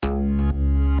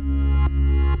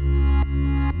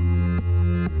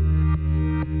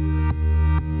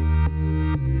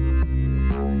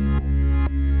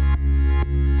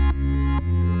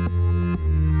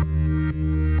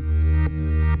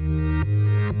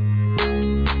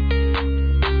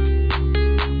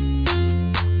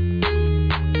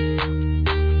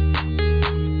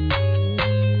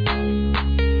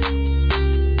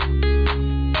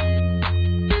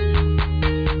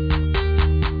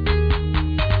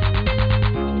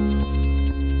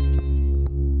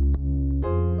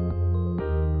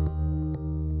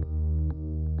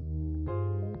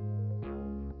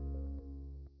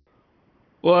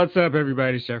What's up,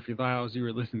 everybody? It's Jeffrey Lyles. You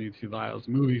were listening to Lyles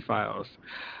Movie Files.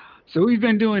 So we've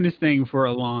been doing this thing for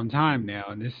a long time now,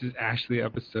 and this is actually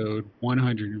episode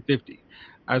 150.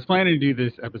 I was planning to do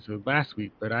this episode last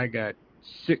week, but I got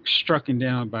sick, strucken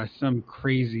down by some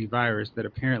crazy virus that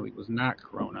apparently was not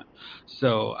corona.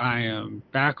 So I am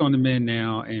back on the mend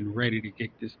now and ready to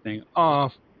kick this thing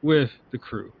off with the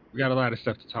crew. We got a lot of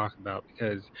stuff to talk about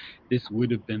because this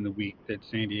would have been the week that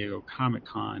San Diego Comic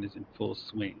Con is in full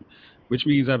swing, which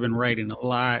means I've been writing a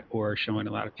lot or showing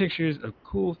a lot of pictures of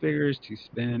cool figures to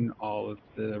spend all of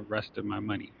the rest of my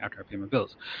money after I pay my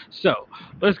bills. So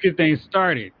let's get things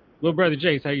started. Little brother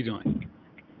Jace, how you doing?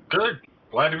 Good.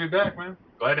 Glad to be back, man.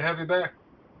 Glad to have you back.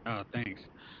 Oh, thanks.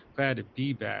 Glad to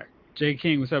be back. Jay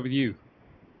King, what's up with you?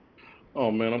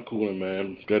 Oh man, I'm cooling,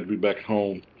 man. Glad to be back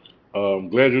home.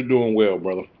 Glad you're doing well,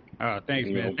 brother. Oh, thanks,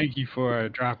 You man. know, Thank you for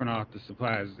dropping off the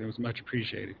supplies. It was much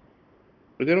appreciated.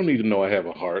 but they don't need to know I have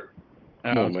a heart.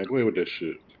 Come Uh, on, man. Go ahead with that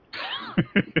shit.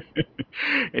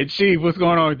 and Chief, what's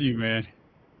going on with you, man?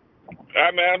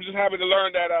 Man, I'm just happy to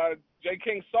learn that J.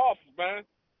 King soft, man.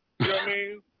 You know what I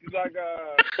mean? He's like the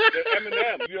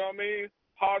Eminem, you know what I mean?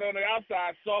 Hard on the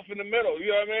outside, soft in the middle, you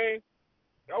know what I mean?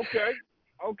 Okay.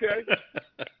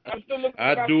 I'm still looking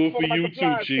I do it for for my you too,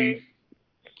 supplies, Chief. King.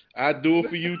 I do it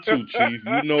for you too, Chief.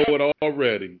 You know it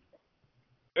already.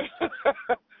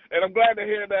 And I'm glad to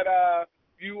hear that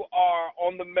you are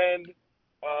on the mend,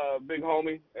 big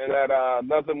homie, and that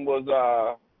nothing was,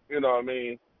 you know what I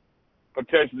mean,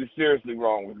 potentially seriously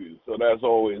wrong with you. So that's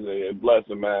always a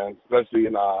blessing, man, especially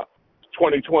in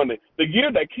 2020, the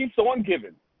year that keeps on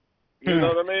giving. You know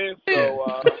what I mean?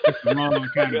 So, It's the wrong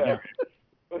kind of yeah.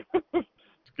 giving.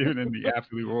 Giving in the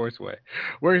absolute worst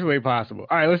way possible.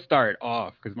 All right, let's start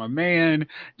off because my man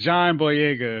Jon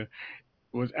Boyega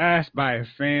was asked by a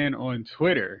fan on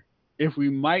Twitter if we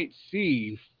might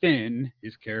see Finn,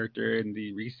 his character in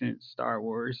the recent Star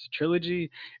Wars trilogy,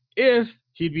 if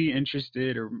he'd be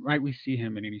interested or might we see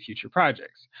him in any future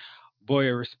projects.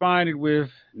 Boyer responded with,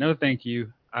 "No, thank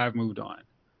you. I've moved on."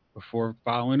 Before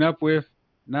following up with,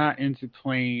 "Not into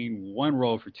playing one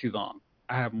role for too long.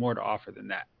 I have more to offer than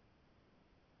that."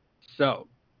 So,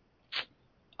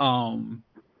 um,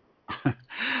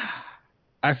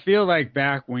 I feel like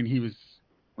back when he was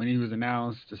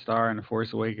announced to star in The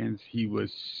Force Awakens, he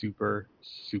was super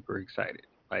excited,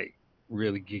 like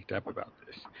really geeked up about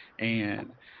this.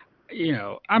 And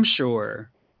I'm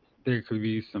sure there could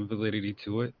be some validity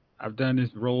to it. I've done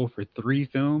this role for 3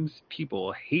 films.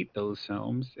 People hate those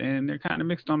films, and they're kind of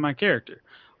mixed on my character.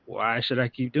 Why should I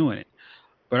keep doing it?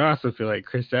 But I also feel like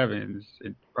Chris Evans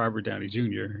and Robert Downey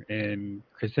Jr. and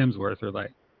Chris Hemsworth are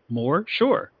like, more?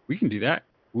 Sure, we can do that.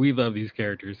 We love these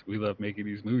characters. We love making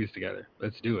these movies together.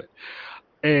 Let's do it.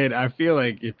 And I feel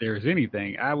like if there's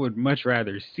anything, I would much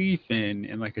rather see Finn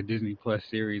in like a Disney Plus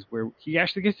series where he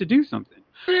actually gets to do something.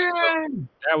 So Finn!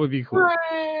 that would be cool.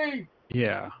 Hooray!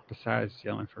 Yeah, besides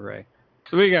yelling for Ray.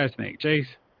 So what do you guys think? Jace?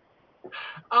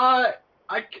 Uh,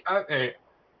 hey,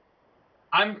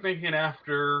 I'm thinking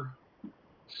after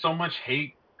so much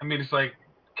hate. I mean, it's like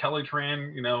Kelly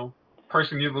Tran,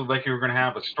 person you looked like you were going to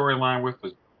have a storyline with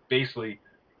was basically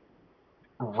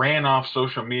ran off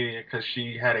social media because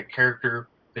she had a character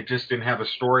that just didn't have a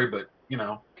story, but,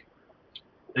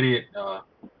 idiot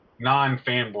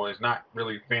non-fanboys, not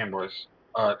really fanboys,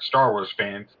 Star Wars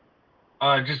fans,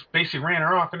 just basically ran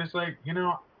her off, and it's like,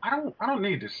 I don't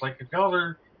need this. Like, if y'all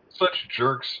are such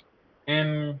jerks,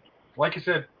 and like I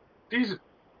said, these,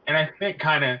 and I think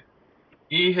kind of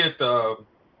he hit the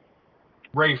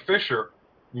Ray Fisher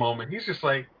moment. He's just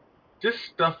like, this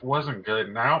stuff wasn't good,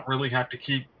 and I don't really have to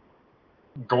keep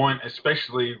going,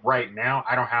 especially right now.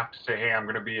 I don't have to say, hey, I'm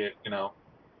going to be at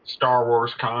Star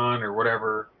Wars Con or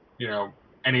whatever,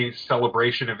 any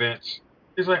celebration events.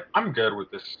 He's like, I'm good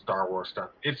with this Star Wars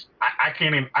stuff. I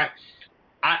can't even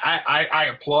I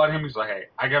applaud him. He's like, hey,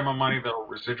 I got my money. The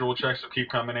residual checks will keep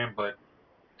coming in, but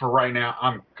for right now,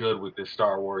 I'm good with this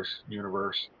Star Wars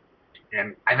universe,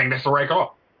 and I think that's the right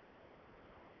call.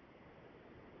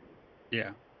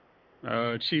 Yeah.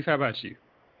 Chief, how about you?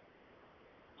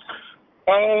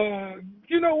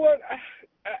 You know what?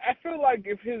 I feel like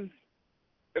if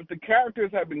the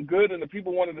characters had been good and the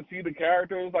people wanted to see the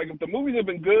characters, like if the movies had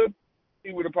been good,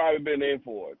 he would have probably been in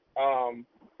for it.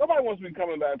 Nobody wants to be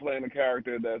coming back playing a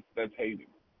character that's hated.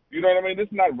 You know what I mean? This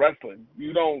is not wrestling.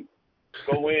 You don't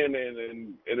go in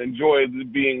and enjoy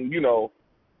being,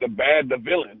 the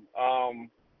villain.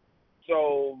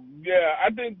 So yeah, I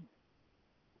think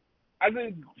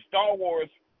Star Wars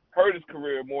hurt his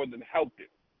career more than helped it.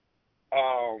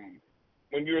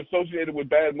 When you're associated with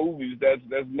bad movies, that's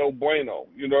no bueno.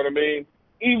 You know what I mean?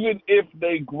 Even if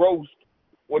they grossed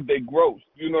what they grossed.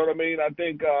 You know what I mean? I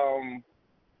think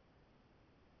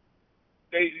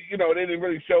they didn't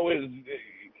really show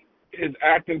his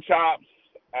acting chops.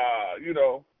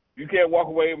 You can't walk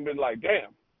away and be like,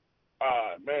 damn,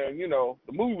 man,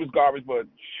 the movie was garbage, but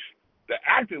the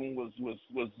acting was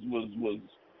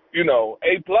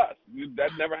A plus.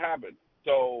 That never happened.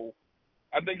 So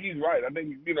I think he's right. I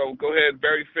think go ahead,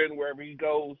 bury Finn wherever he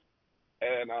goes,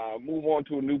 and move on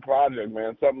to a new project,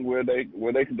 man. Something where the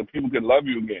people can love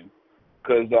you again.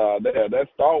 Because that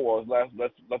Star Wars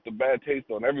left a bad taste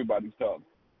on everybody's tongue.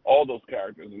 All those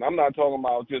characters, and I'm not talking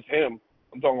about just him.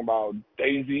 I'm talking about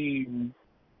Daisy.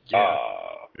 Yeah,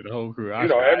 the whole crew.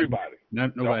 Everybody.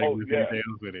 Nobody can do anything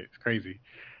else with it. It's crazy.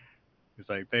 It's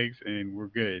like thanks, and we're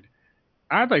good.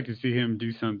 I'd like to see him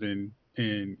do something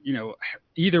in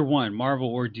either one, Marvel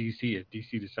or DC, if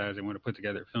DC decides they want to put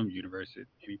together a film universe at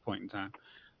any point in time.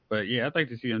 But yeah, I'd like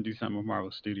to see him do something with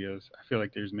Marvel Studios. I feel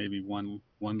like there's maybe one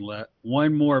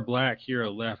more black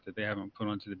hero left that they haven't put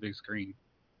onto the big screen,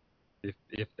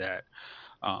 if that.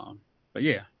 Um, but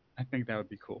yeah, I think that would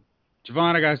be cool.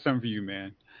 Javon, I got something for you,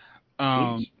 man.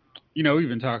 Um, Please. we've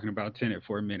been talking about Tenet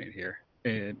for a minute here,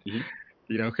 and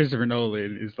Hmm. Christopher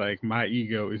Nolan is like my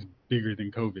ego is bigger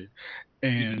than COVID,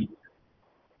 and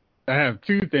I have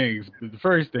two things. The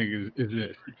first thing is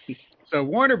this. So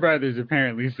Warner Brothers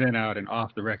apparently sent out an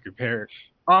off the record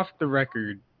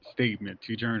statement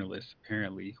to journalists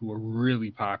apparently who are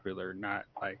really popular, not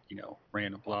like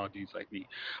random blog dudes like me,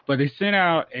 but they sent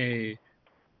out a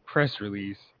press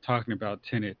release talking about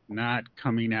Tenet not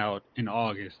coming out in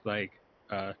August like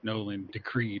Nolan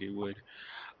decreed it would.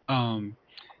 Um,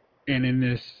 and in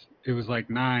this, it was like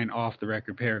 9 off the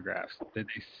record paragraphs that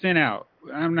they sent out.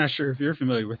 I'm not sure if you're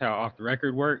familiar with how off the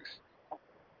record works.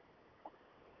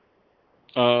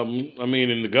 I mean,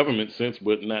 in the government sense,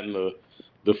 but not in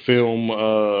the film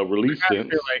release I sense.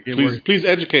 feel like it Please, works. please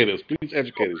educate us. Please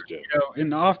educate us, Jeff. In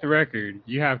the off the record,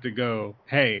 you have to go,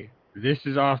 hey, this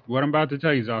is off. What I'm about to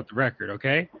tell you is off the record,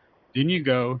 okay? Then you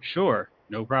go, sure,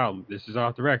 no problem. This is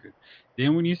off the record.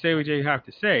 Then when you say what you have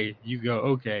to say, you go,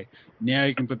 okay, now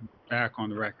you can put it back on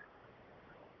the record.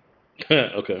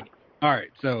 Okay. All right.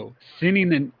 So sending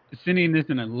this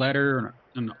in a letter, or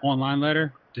an online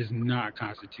letter, does not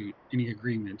constitute any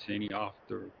agreement to any off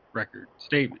the record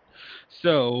statement.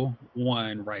 So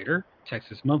one writer,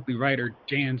 Texas Monthly writer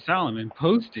Dan Solomon,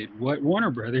 posted what Warner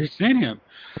Brothers sent him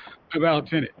about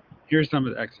Tenet. Here's some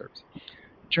of the excerpts.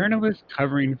 Journalists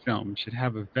covering film should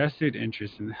have a vested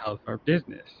interest in the health of our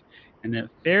business, and that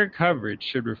fair coverage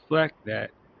should reflect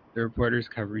that the reporters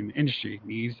covering the industry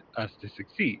needs us to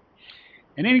succeed.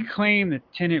 And any claim that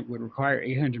Tenet would require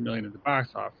 800 million at the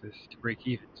box office to break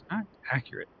even is not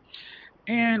accurate.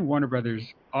 And Warner Brothers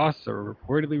also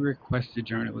reportedly requested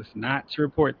journalists not to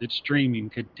report that streaming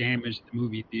could damage the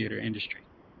movie theater industry.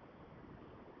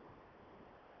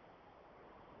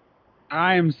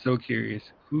 I am so curious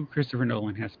who Christopher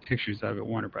Nolan has pictures of at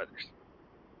Warner Brothers.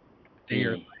 They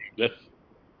are That's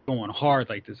going hard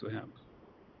like this with him.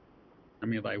 I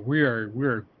mean, like we're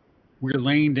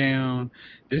laying down.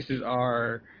 This is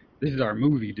our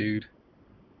movie, dude.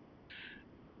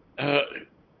 uh,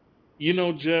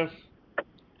 Jeff.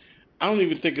 I don't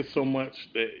even think it's so much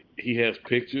that he has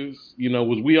pictures.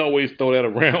 Was we always throw that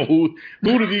around? Who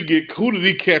did he get? Who did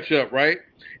he catch up? Right?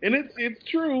 And it's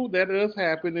true that it does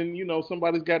happen, and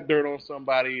somebody's got dirt on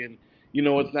somebody, and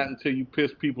it's not until you piss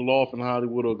people off in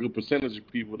Hollywood or a good percentage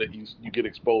of people that you get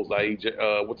exposed. I.e.,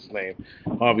 what's his name,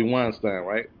 Harvey Weinstein,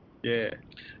 right? Yeah.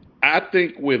 I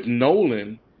think with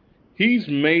Nolan, he's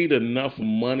made enough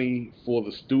money for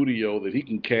the studio that he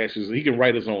can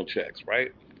write his own checks,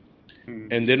 right? Mm.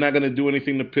 And they're not going to do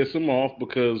anything to piss him off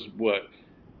because what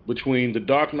between the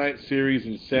Dark Knight series,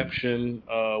 Inception,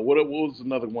 what was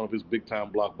another one of his big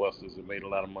time blockbusters that made a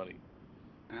lot of money?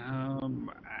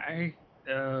 I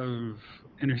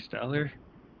Interstellar.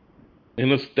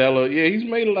 Interstellar, yeah, he's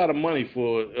made a lot of money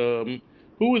for.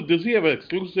 Does he have an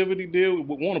exclusivity deal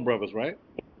with Warner Brothers, right?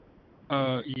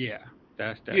 Yeah,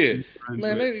 that's Yeah, who runs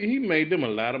man, with. he made them a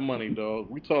lot of money, dog.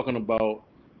 We talking about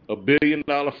 $1 billion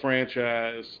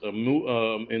franchise,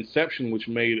 Inception, which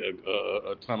made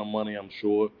a ton of money, I'm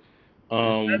sure.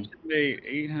 Um, Inception made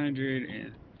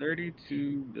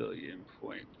 832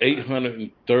 billion.5.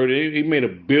 830. He made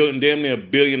damn near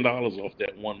 $1 billion off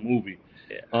that one movie.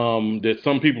 Yeah. That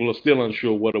some people are still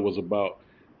unsure what it was about.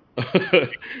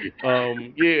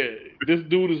 Yeah, this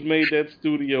dude has made that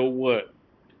studio what?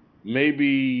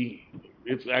 Maybe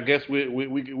it's. I guess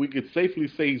we could safely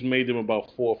say he's made them about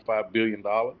 $4 or $5 billion.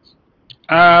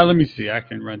 Let me see. I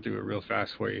can run through it real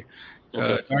fast for you.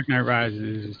 Okay. Dark Knight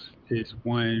Rises is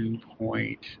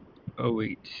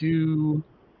 1.082.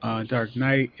 Dark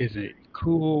Knight is a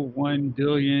cool 1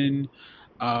 billion.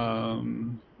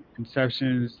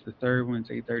 Inception's the third one's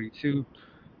 832.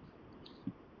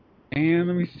 And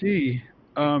let me see.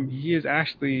 He is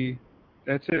actually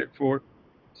that's it for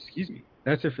excuse me.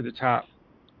 That's it for the top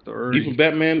 30. Even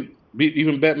Batman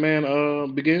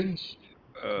Begins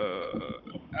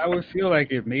I would feel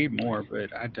like it made more, but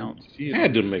I don't see it had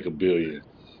on. to make $1 billion.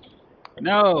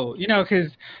 No,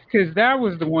 because that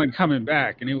was the one coming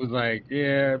back, and it was like,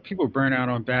 yeah, people burn out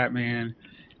on Batman.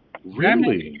 Batman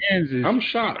Really? Begins is I'm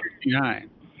shocked. 359,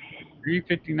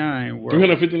 359 Three world.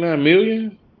 hundred fifty-nine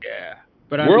million Yeah,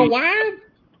 but I mean, worldwide.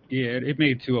 yeah, it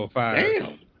made 205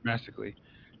 Damn. domestically.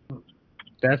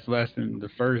 That's less than the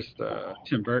first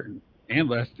Tim Burton, and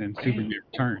less than Damn. Superman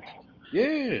Returns.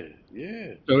 Yeah.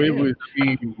 Yeah. So it was. Damn.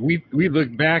 I mean, we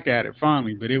look back at it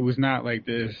fondly, but it was not like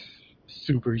this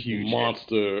super huge hit.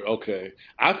 Monster. Okay.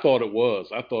 I thought it was.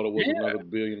 I thought it was Yeah, another $1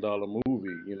 billion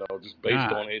movie. Just based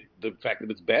nah, on it, the fact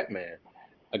that it's Batman.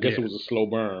 I guess yeah, it was a slow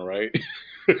burn, right?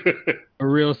 a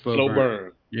real slow Slow burn.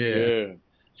 burn. Yeah. Yeah.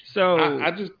 So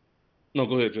I just no.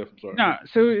 Go ahead, Jeff. I'm sorry. no,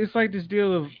 so it's like this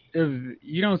deal of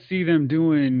you don't see them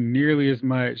doing nearly as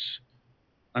much.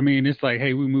 I mean, it's like,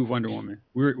 hey, we move Wonder Woman.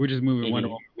 We're just moving Wonder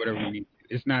Hmm. Woman, whatever we need.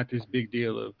 It's not this big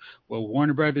deal of well,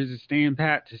 Warner Brothers is staying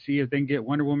pat to see if they can get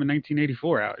Wonder Woman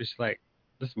 1984 out. It's like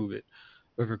let's move it.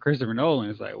 But for Christopher Nolan,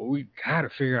 it's like, well, we gotta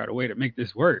figure out a way to make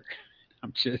this work.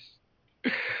 I'm just, I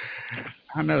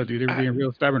don't know, dude. They're I, being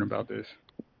real stubborn about this.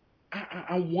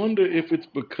 I wonder if it's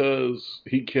because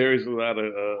he carries a lot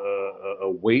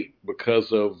of weight because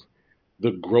of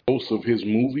the gross of his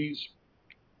movies.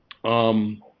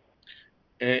 Um,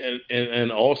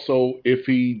 and also if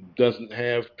he doesn't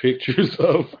have pictures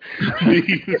of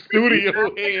the studio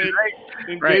head Right.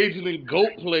 engaging in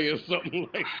goat play or something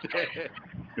like that.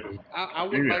 I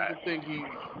would Do like to that. think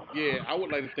I would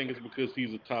like to think it's because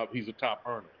he's a top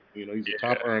earner. He's a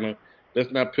top earner.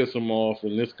 Let's not piss him off,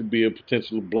 and this could be a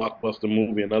potential blockbuster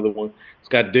movie. Another one. It's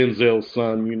got Denzel's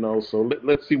son, so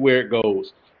let's see where it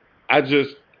goes. I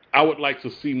just I would like to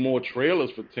see more trailers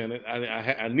for Tenet.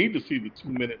 I need to see the 2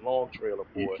 minute long trailer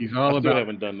for it. He's I all still about.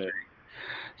 haven't done that.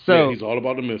 Yeah, So he's all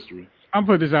about the mystery. I'm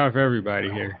put this out for everybody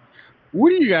here. What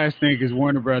do you guys think is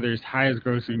Warner Brothers' highest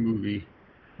grossing movie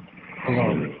of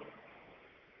all time?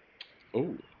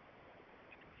 Oh,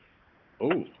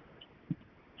 oh.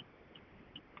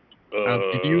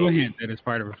 I'll give you a Um, hint that it's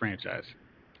part of a franchise.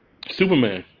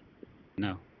 Superman.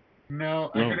 No, No,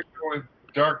 I'm No. gonna go with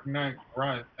Dark Knight.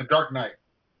 Right, Dark Knight.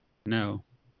 no.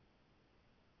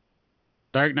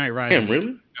 Dark Knight Rises Damn, really?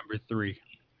 number 3.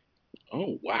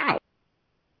 Oh, wow.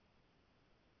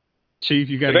 Chief,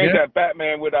 you got It a ain't guess? that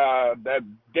Batman with that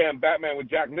damn Batman with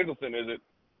Jack Nicholson, is it?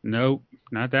 Nope,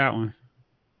 not that one.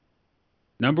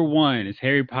 Number 1 is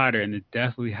Harry Potter and the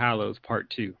Deathly Hallows Part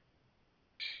 2.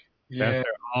 That's Yeah, their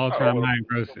all-time Oh, high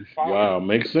grosses. Wow,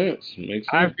 makes sense. Makes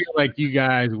I sense. feel like you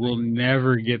guys will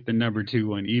never get the number 2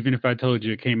 one, even if I told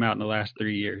you it came out in the last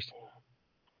 3 years.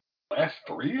 last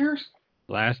 3 years.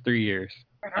 Last 3 years.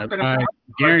 Man, I, I'm gonna I like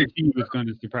guarantee you it's going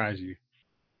to surprise you.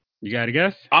 You got a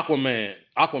guess?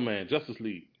 Aquaman, Justice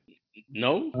League.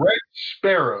 No? Red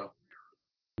Sparrow.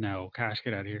 No. Gosh,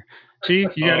 get out of here. Chief,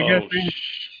 you got a guess, Oh, man?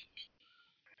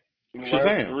 in the last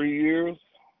Shazam. 3 years.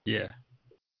 Yeah.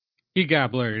 He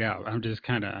got blurted out. I'm just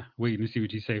kind of waiting to see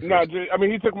what you say No, first. I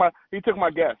mean he took my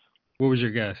guess. What was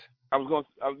your guess? I was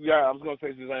gonna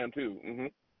say Shazam too. Hmm.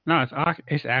 No, it's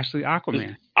actually It's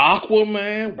Aquaman.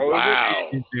 Aquaman? Oh, is it? Wow.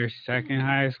 It's their second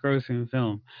highest grossing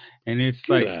film, and it's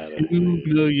Get like out of 2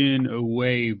 billion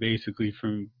away basically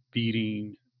from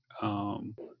beating.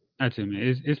 Not 2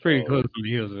 million. It's pretty here. close on the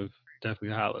heels of Deathly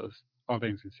Hollows, all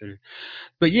things considered.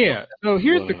 But yeah, so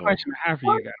here's the Wow. question I have for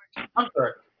you What? guys. I'm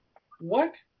sorry.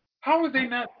 What? How have they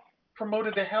not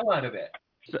promoted the hell out of that?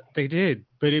 So they did,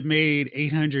 but it made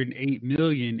 808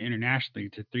 million internationally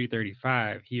to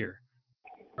 335 here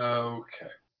Okay.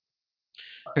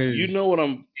 You because know what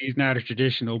I'm he's not a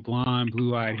traditional blonde,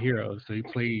 blue-eyed hero, so he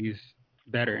plays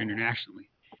better internationally.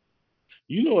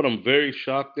 you know what I'm very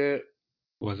shocked at?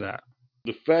 What's that?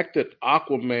 The fact that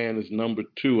Aquaman is number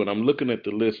 2, and I'm looking at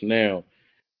the list now.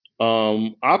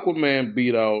 Aquaman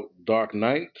beat out Dark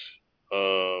Knight,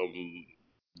 um,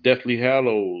 Deathly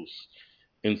Hallows,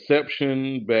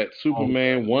 Inception, Oh,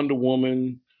 Superman, Wonder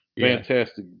Woman, yeah.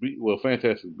 Fantastic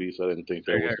Beasts. I didn't think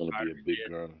that was Harry going to be a Potter, big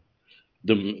earner.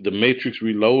 The Matrix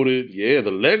Reloaded, yeah, the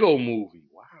Lego Movie.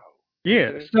 Wow. yeah.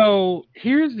 Okay. So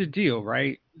here's the deal,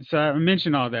 right? So I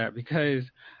mentioned all that because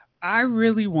I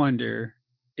really wonder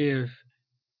if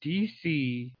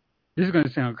DC. This is going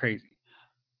to sound crazy.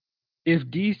 If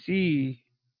DC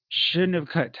shouldn't have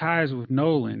cut ties with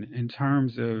Nolan in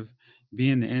terms of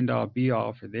being the end all be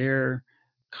all for their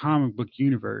comic book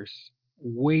universe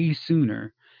way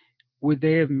sooner, would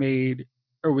they have made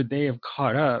or would they have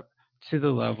caught up to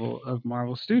the level of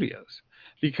Marvel Studios?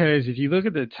 Because if you look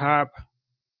at the top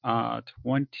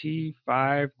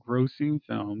 25 grossing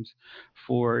films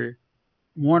for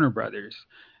Warner Brothers,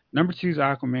 number two is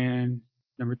Aquaman,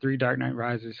 number three, Dark Knight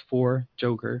Rises, four,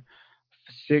 Joker,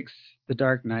 six, The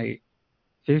Dark Knight,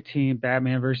 15,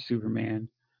 Batman vs. Superman,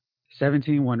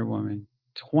 17, Wonder Woman,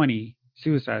 20,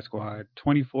 Suicide Squad,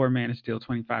 24, Man of Steel,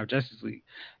 25, Justice League.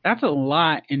 That's a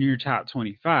lot in your top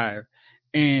 25.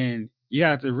 And you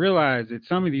have to realize that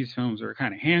some of these films are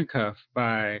kind of handcuffed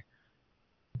by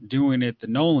doing it the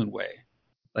Nolan way.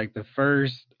 Like the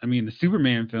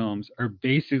Superman films are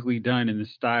basically done in the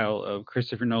style of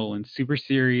Christopher Nolan, super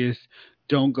serious,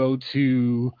 don't go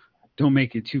too, don't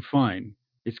make it too fun.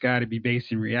 It's got to be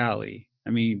based in reality.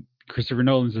 Christopher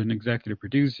Nolan's an executive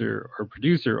producer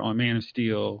on Man of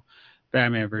Steel,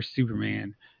 Batman vs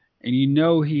Superman, and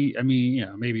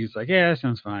maybe he's like, yeah, that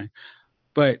sounds fine.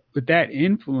 But with that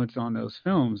influence on those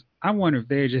films, I wonder if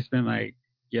they had just been like,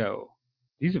 yo,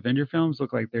 these Avenger films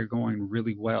look like they're going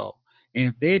really well. And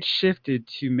if they had shifted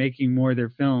to making more of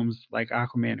their films like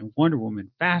Aquaman and Wonder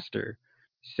Woman faster,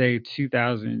 say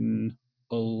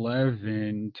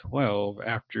 2011, 12,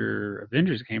 after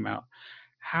Avengers came out,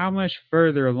 how much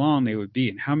further along they would be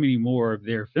and how many more of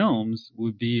their films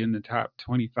would be in the top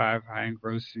 25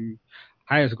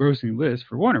 highest grossing list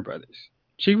for Warner Brothers.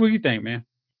 Chief, what do you think, man?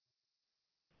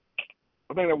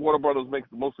 I think that Warner Brothers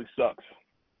mostly sucks.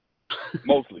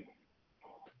 Mostly.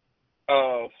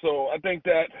 So I think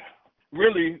that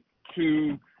really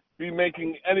to be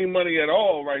making any money at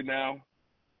all right now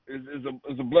is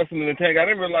a blessing in the tank. I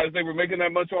didn't realize they were making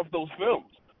that much off those films,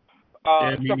 Yeah,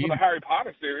 except for the Harry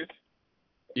Potter series.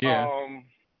 Yeah.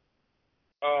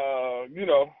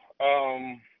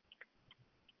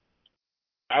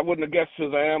 I wouldn't have guessed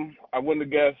Shazam. I wouldn't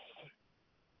have guessed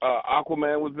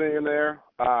Aquaman was in there.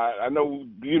 I know,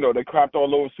 they crapped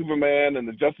all over Superman and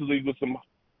the Justice League with some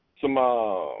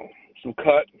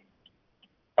cut.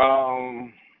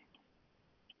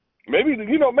 Maybe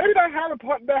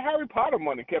that Harry Potter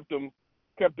money kept them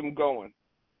going.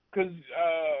 Because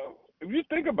if you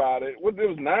think about it, there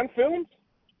was 9 films.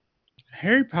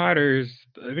 Harry Potter's,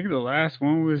 I think the last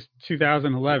one was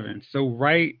 2011. So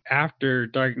right after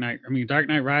Dark Knight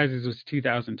Rises was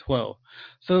 2012.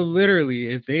 So literally,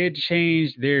 if they had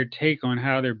changed their take on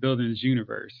how they're building this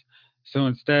universe, so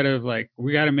instead of like,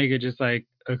 we got to make it just like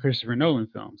a Christopher Nolan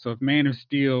film. So if Man of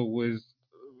Steel was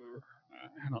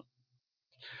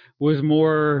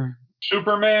more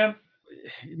Superman,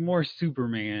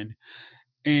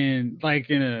 and like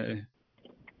in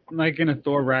a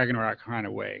Thor Ragnarok kind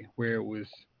of way, where it was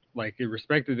like it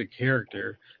respected the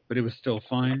character, but it was still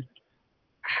fun.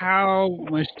 How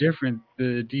much different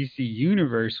the DC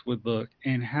universe would look,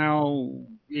 and how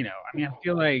I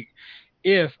feel like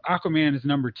if Aquaman is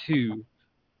number two,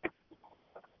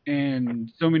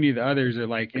 and so many of the others are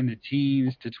like in the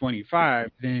teens to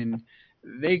 25, then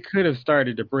they could have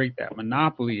started to break that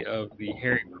monopoly of the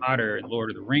Harry Potter and Lord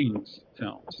of the Rings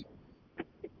films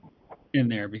in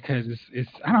there, because it's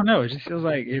I don't know, it just feels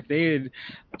like if they had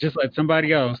just let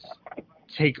somebody else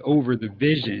take over the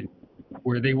vision,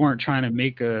 where they weren't trying to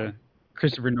make a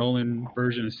Christopher Nolan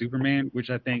version of Superman, which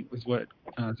I think was what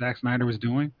Zack Snyder was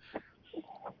doing,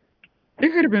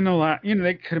 it could have been a lot.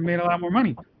 They could have made a lot more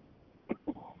money.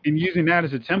 And using that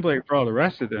as a template for all the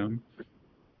rest of them,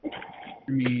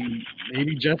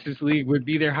 maybe Justice League would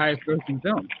be their highest grossing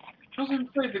film. I was going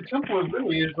to say, the template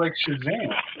really is like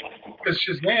Shazam. Because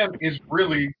Shazam is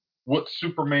really what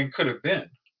Superman could have been.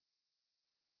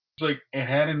 It's like, it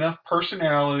had enough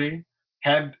personality,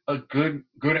 had a good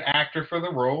actor for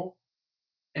the role,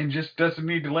 and just doesn't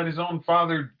need to let his own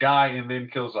father die and then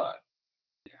kill Zod.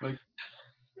 Like,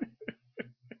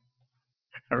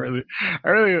 I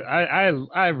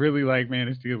really like Man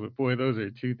of Steel, but boy, those are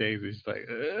two things. It's like,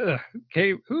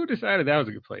 okay, who decided that was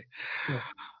a good play?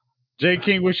 Jay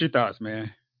King, what's your thoughts,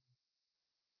 man?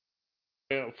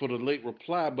 For the late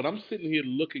reply, but I'm sitting here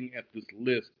looking at this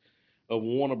list of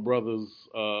Warner Brothers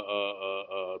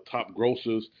top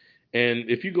grossers, and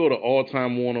if you go to all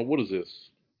time Warner, what is this?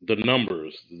 The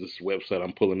numbers. This website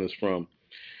I'm pulling this from.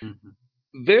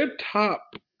 Mm-hmm. Their top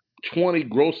 20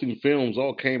 grossing films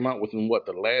all came out within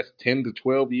the last 10 to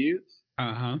 12 years.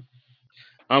 I'm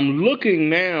looking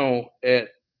now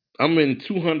I'm in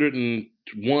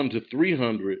 201 to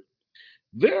 300.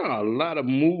 There are a lot of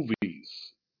movies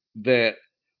that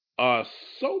are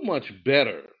so much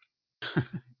better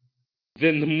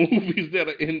than the movies that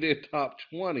are in their top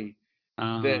 20.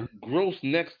 Uh-huh. that gross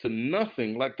next to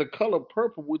nothing. Like The Color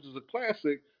Purple, which is a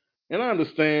classic, and I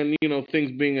understand,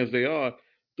 things being as they are.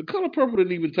 The Color Purple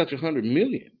didn't even touch 100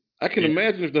 million. I can Yeah.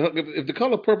 imagine if the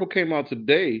Color Purple came out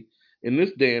today, in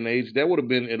this day and age, that would have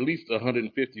been at least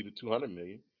 150 to 200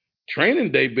 million.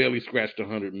 Training Day barely scratched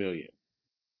 100 million.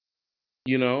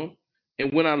 You know,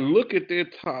 and when I look at their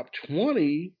top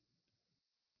 20,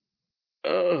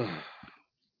 uh,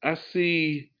 I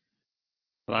see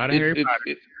A lot of it's Harry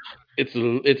it's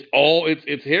Potter. it's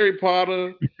it's Harry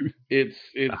Potter, it's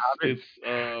The it's Hobbit.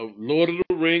 it's Lord of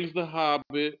the Rings, The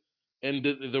Hobbit, and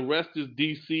the rest is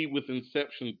DC with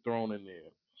Inception thrown in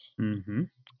there.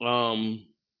 Mm-hmm. Um,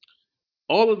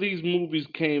 all of these movies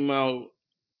came out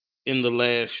in the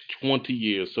last 20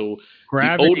 years. So the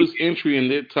Gravity. oldest entry in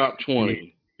their top Yeah.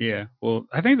 20 Yeah. Well,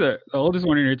 I think the oldest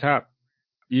one in your top,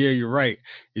 yeah, you're right,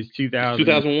 is is 2001.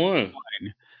 2001.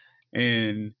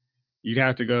 And you'd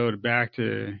have to go back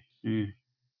to,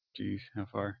 geez, how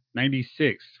far?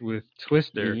 96 with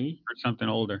Twister Hmm. or something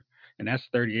older. And that's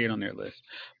 38 on their list.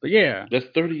 But yeah, That's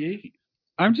 38.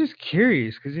 I'm just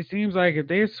curious because it seems like if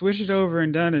they had switched it over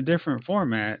and done a different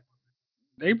format,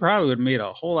 they probably would have made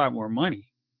a whole lot more money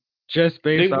just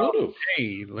They based off, would have.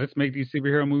 hey, let's make these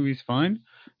superhero movies fun.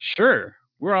 Sure,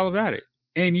 we're all about it.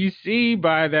 And you see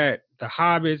by that, The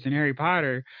Hobbits and Harry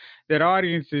Potter, that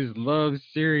audiences love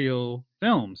serial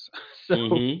films. So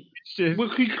Hmm. it's just,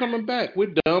 We'll keep coming back.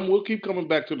 We're dumb. We'll keep coming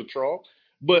back to the trough.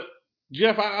 But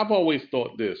Jeff, I've always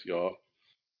thought this, y'all.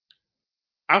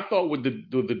 I thought with the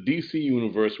DC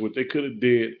universe, what they could have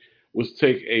did was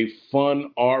take a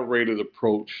fun R-rated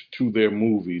approach to their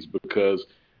movies because,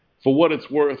 for what it's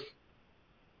worth,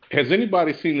 has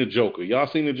anybody seen the Joker? Y'all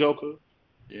seen the Joker?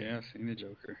 yeah, I've seen the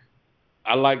Joker.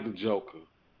 I like the Joker.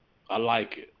 I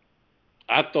like it.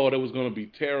 I thought it was going to be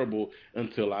terrible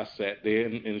until I sat there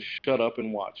and shut up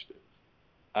and watched it.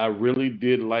 I really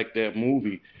did like that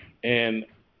movie. And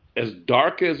as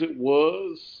dark as it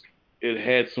was, it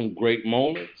had some great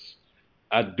moments.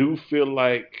 I do feel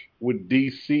like with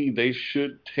DC, they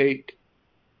should take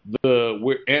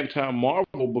we're anti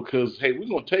Marvel because, hey, we're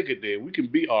going to take it there. We can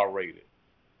be R rated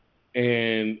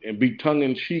and be tongue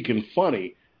in cheek and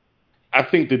funny. I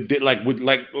think that, like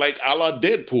a la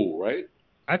Deadpool, right?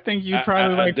 I think I, you'd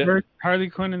probably I, I like de- Harley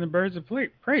Quinn and the Birds of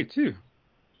Prey too.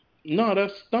 No,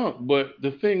 that stunk. But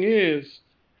the thing is,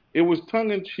 it was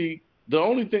tongue in cheek. The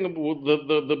only thing about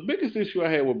the biggest issue I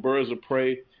had with Birds of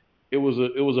Prey, it was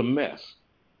a mess.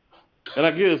 And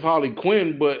I get it's Harley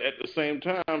Quinn, but at the same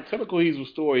time, typical Hazel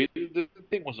story, the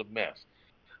thing was a mess.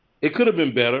 It could have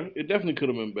been better. It definitely could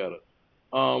have been better.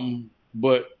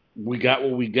 But we got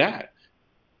what we got.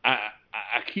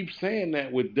 I keep saying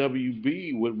that with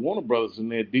WB, with Warner Brothers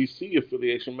and their DC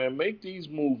affiliation, man, make these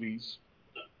movies.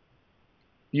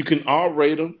 You can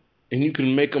R-rate them and you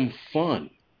can make them fun.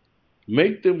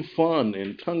 Make them fun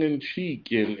and tongue in cheek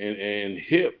and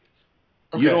hip.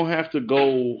 You Okay. don't have to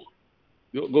go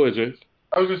ahead, Jay.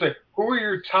 I was gonna say, who are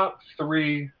your top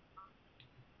three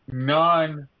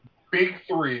non big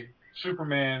three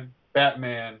Superman,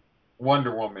 Batman,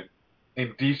 Wonder Woman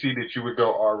in DC that you would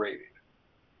go R rated?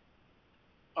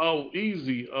 Oh,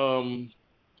 easy.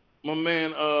 My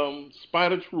man,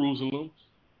 Spider Jerusalem,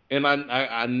 and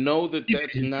I know that You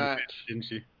that's did know not. that, didn't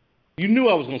you? You knew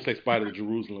I was gonna say Spider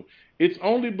Jerusalem. It's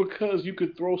only because you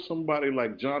could throw somebody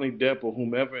like Johnny Depp or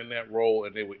whomever in that role,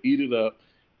 and they would eat it up,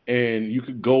 and you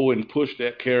could go and push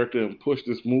that character and push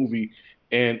this movie,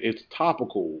 and it's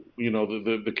topical.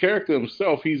 The character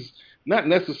himself, he's not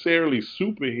necessarily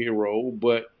superhero,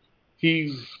 but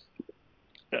he's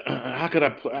how could I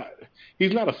put?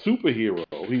 He's not a superhero.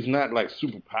 He's not like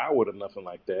super powered or nothing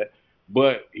like that.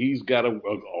 But he's got an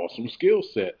awesome skill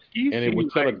set, He and it seemed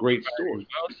would tell like a great somebody story.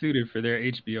 well suited for their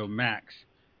HBO Max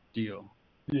deal.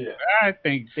 Yeah. I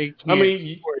think they I can't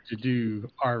mean, afford to do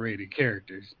R-rated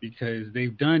characters because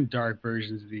they've done dark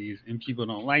versions of these and people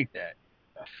don't like that.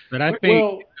 But I think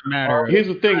well, it's a matter of here's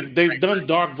the thing: they've right. done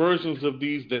dark versions of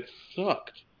these that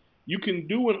sucked. You can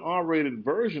do an R-rated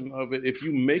version of it if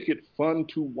you make it fun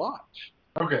to watch.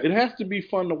 Okay. It has to be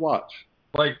fun to watch.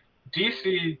 Like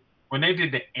DC, when they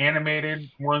did the animated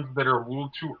ones that are a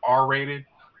little too R rated,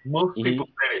 most people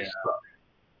Hmm. say Yeah, they suck.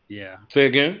 yeah. Say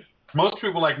again. Most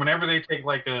people like whenever they take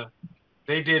like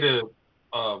they did it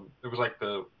was like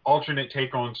the alternate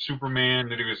take on Superman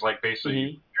that he was like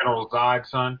basically Hmm. General Zod's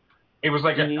son. It was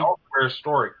like an Hmm. elsewhere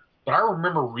story. But I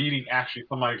remember reading actually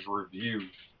somebody's review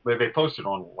that they posted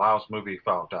on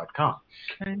LylesMovieFile.com.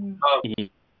 And Uh,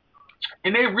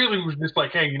 and they really was just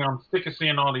like, hey, I'm sick of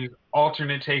seeing all these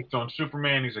alternate takes on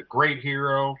Superman. He's a great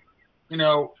hero. You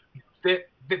know, that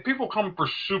people come for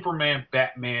Superman,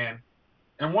 Batman,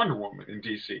 and Wonder Woman in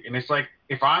DC. And it's like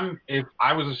if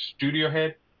I was a studio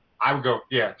head, I would go,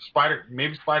 yeah,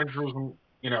 maybe Spider Girls,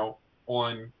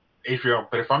 on HBO.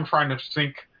 But if I'm trying to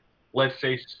sink, let's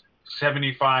say,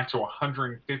 75 to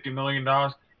 150 million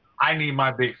dollars, I need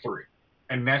my big three,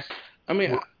 and that's. I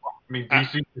mean, I mean, I,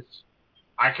 DC.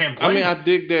 I can't I mean, blame I them.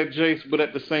 dig that, Jace, but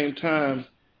at the same time,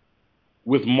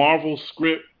 with Marvel's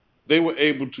script, they were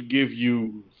able to give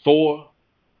you Thor,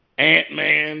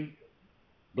 Ant-Man,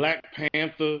 Black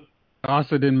Panther,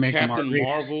 Also didn't make them Captain R-rated.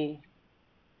 Marvel.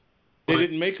 They But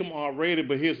didn't make them R-rated,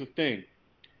 but here's the thing: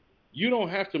 you don't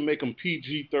have to make them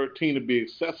PG-13 to be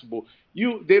accessible.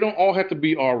 They don't all have to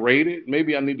be R-rated.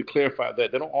 Maybe I need to clarify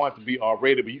that. They don't all have to be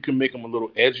R-rated, but you can make them a little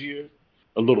edgier,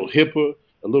 a little hipper,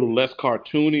 a little less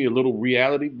cartoony, a little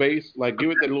reality-based. Like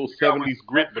give it that little '70s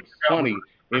grit, but funny,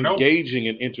 no, engaging,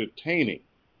 and entertaining.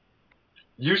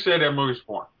 you said that movie's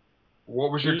porn.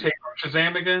 What was your Hmm? take on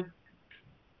Shazam again?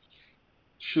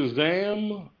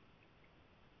 Shazam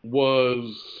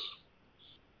was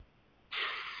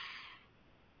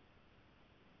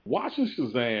watching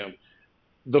Shazam.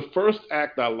 The first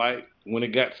act I liked when it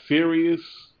got serious.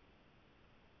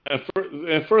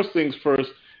 And first things first,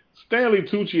 Stanley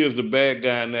Tucci as the bad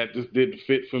guy in that just didn't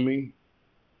fit for me.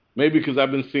 Maybe because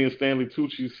I've been seeing Stanley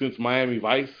Tucci since Miami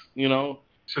Vice, and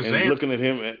Shazam looking at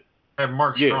him. had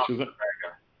Mark Yeah, Strong Shazam. as the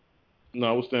bad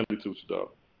No, it was Stanley Tucci, dog.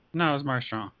 No, it was Mark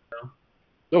Strong. guy.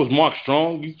 That was Mark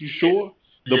Strong. You sure?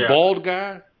 The Yeah, bald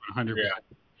guy. 100%. yeah.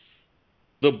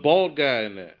 The bald guy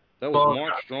in that. That was Well,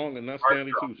 Mark Strong and not Mark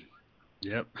Stanley Strong. Tucci.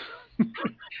 Yep.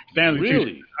 Stanley Tucci,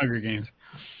 Really? Hunger Games.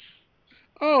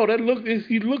 Oh,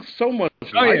 he looks so much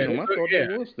Oh like yeah, him. I thought yeah.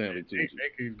 that was Stanley Tucci. They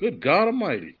could, Good God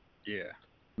Almighty. yeah.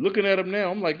 Looking at him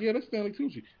now, I'm like, yeah, that's Stanley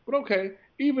Tucci. But okay,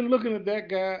 even looking at that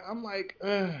guy, I'm like,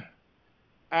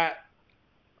 I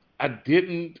I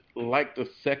didn't like the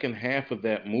second half of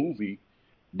that movie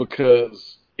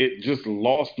because it just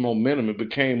lost momentum. It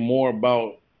became more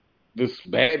about this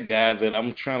bad guy that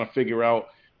I'm trying to figure out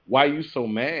why you so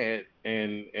mad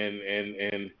and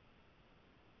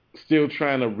still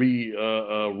trying to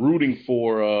rooting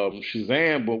for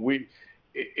Shazam, but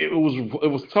it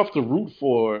was tough to root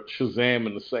for Shazam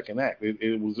in the second act.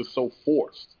 It was just so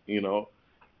forced.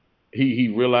 He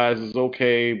realizes,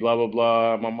 okay, blah blah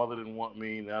blah. My mother didn't want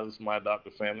me. Now this is my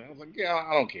adopted family. I was like, yeah,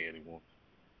 I don't care anymore.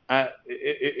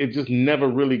 It just never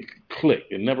really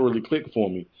clicked. It never really clicked for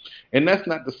me. And that's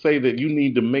not to say that you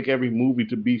need to make every movie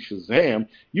to be Shazam.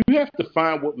 You have to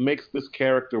find what makes this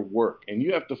character work, and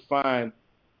you have to find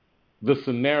the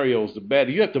scenarios, the bad.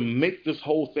 You have to make this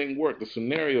whole thing work. The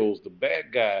scenarios, the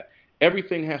bad guy,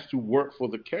 everything has to work for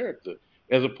the character,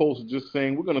 as opposed to just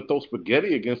saying we're going to throw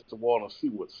spaghetti against the wall and see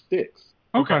what sticks.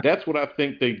 Okay. Okay. That's what I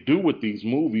think they do with these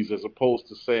movies, as opposed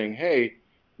to saying, hey,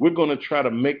 we're going to try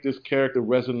to make this character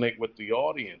resonate with the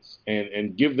audience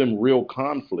and give them real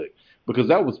conflict. Because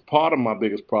that was part of my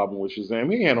biggest problem with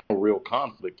Shazam. He had no real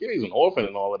conflict. Yeah, he's an orphan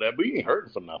and all of that, but he ain't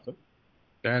hurting for nothing.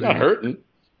 That He's not is. hurting.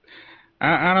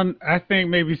 I don't. I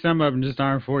think maybe some of them just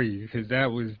aren't for you because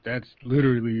that's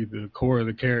literally the core of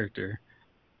the character.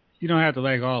 You don't have to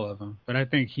like all of them, but I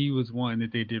think he was one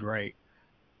that they did right.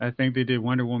 I think they did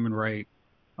Wonder Woman right.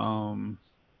 Um,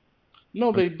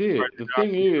 No, they did. The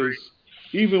thing is,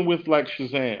 even with like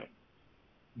Shazam,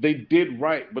 they did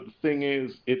right, but the thing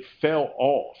is, it fell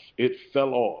off. It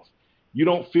fell off. You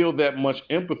don't feel that much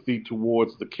empathy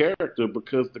towards the character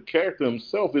because the character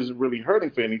himself isn't really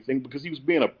hurting for anything because he was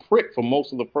being a prick for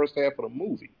most of the first half of the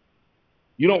movie.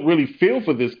 You don't really feel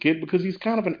for this kid because he's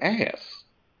kind of an ass.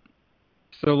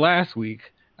 so last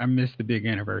week I missed the big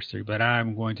anniversary, but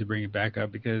I'm going to bring it back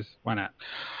up because why not?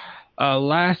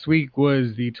 Last week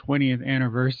was the 20th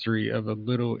anniversary of a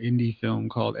little indie film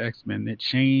called X Men that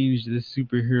changed the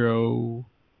superhero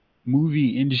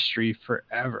movie industry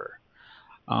forever.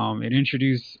 It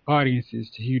introduced audiences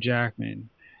to Hugh Jackman,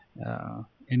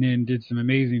 and then did some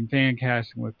amazing fan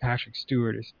casting with Patrick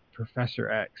Stewart as Professor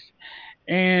X.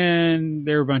 And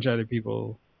there were a bunch of other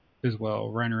people as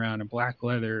well running around in black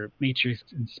leather, Matrix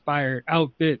inspired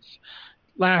outfits,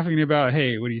 laughing about,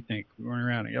 hey, what do you think? We're running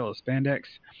around in yellow spandex.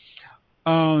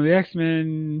 The X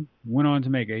Men went on to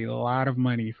make a lot of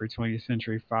money for 20th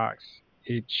Century Fox.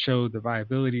 It showed the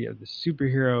viability of the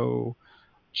superhero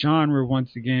genre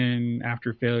once again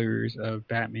after failures of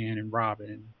Batman and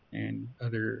Robin and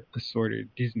other assorted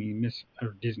Disney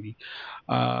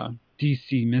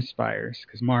DC misfires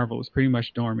because Marvel was pretty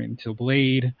much dormant until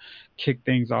Blade kicked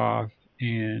things off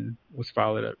and was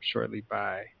followed up shortly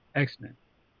by X Men.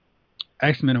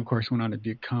 X Men, of course, went on to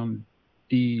become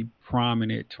the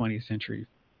prominent 20th Century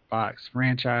Fox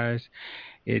franchise.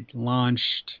 It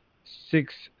launched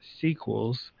 6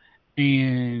 sequels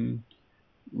and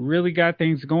really got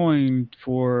things going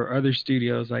for other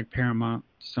studios like Paramount,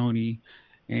 Sony,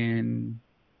 and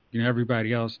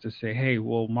everybody else to say, hey,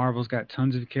 well, Marvel's got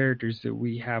tons of characters that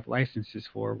we have licenses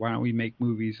for. Why don't we make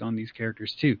movies on these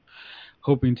characters too?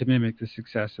 Hoping to mimic the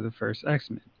success of the first X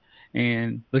Men.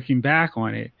 And looking back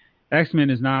on it, X Men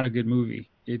is not a good movie.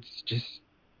 It's just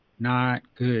not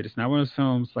good. It's not one of those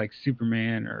films like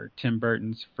Superman or Tim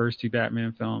Burton's first two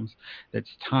Batman films that's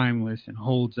timeless and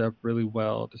holds up really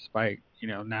well despite,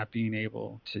 not being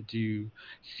able to do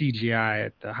CGI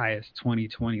at the highest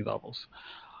 2020 levels.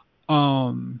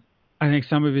 Um I think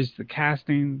some of it's the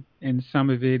casting and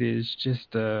some of it is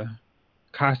just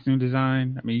costume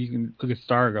design. I mean, you can look at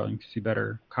Stargirl and you can see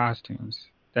better costumes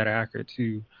that are accurate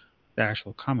to the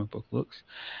actual comic book looks.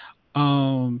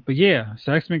 But yeah,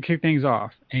 so X Men kicked things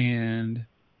off, and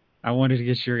I wanted to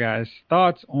get your guys'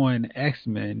 thoughts on X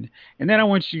Men, and then I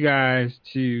want you guys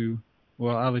to.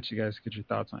 Well, I'll let you guys get your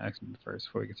thoughts on X Men first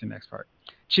before we get to the next part.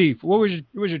 Chief, what was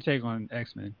your take on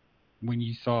X Men when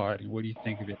you saw it, and what do you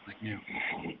think of it like now?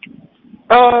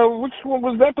 Which one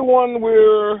was that? The one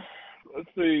where, let's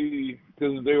see,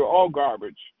 because they were all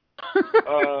garbage.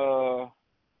 Uh,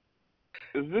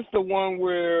 is this the one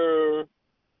where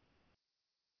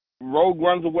Rogue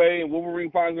runs away and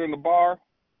Wolverine finds her in the bar?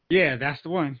 Yeah, that's the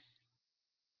one.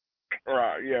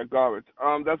 Right, yeah, garbage.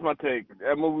 That's my take.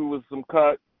 That movie was some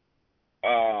cut.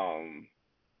 Um,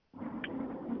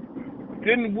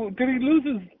 did he lose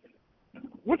his?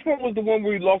 Which one was the one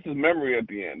where he lost his memory at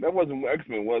the end? That wasn't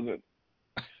X-Men, was it?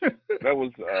 That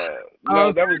was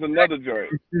no, that was another joint.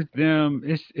 It's just them.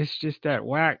 It's just that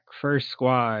whack first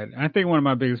squad. I think one of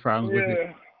my biggest problems with it,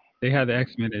 Yeah. they had the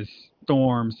X Men as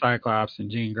Storm, Cyclops,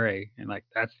 and Jean Grey, and like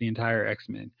that's the entire X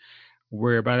Men.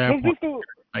 Where by that Was point, this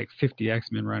the like 50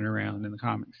 X Men running around in the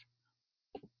comics.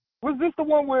 was this the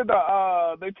one where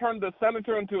they turned the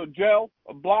senator into a gel,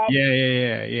 a blob?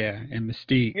 Yeah, and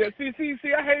Mystique. Yeah.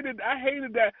 See. I hated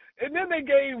that. And then they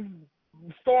gave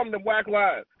Storm the whack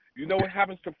line. You know what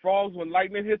happens to frogs when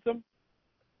lightning hits them?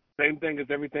 Same thing as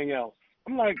everything else.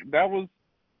 I'm like, that was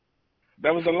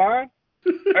a line.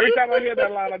 Every time I hear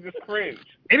that line, I just cringe.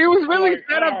 And it was really like,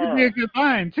 set up to be a good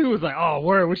line too. It was like, oh,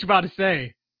 word, what you about to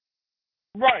say?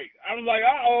 right. I was like,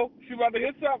 she about to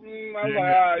hit something. I was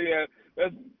like, yeah,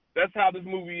 that's how this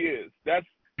movie is. That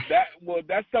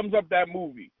sums up that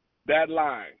movie, that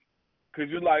line. Because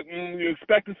you're like, you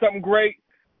expected something great,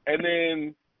 and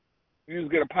then you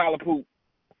just get a pile of poop.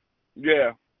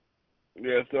 Yeah.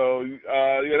 Yeah, so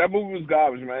that movie was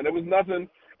garbage, man. There was nothing.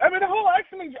 I mean, the whole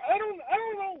X-Men. I don't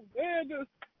know. Yeah,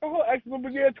 the whole X-Men.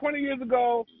 But yeah, 20 years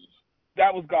ago,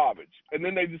 that was garbage. And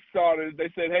then they just started.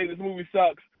 They said, "Hey, this movie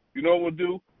sucks. You know what we'll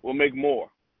do? We'll make more."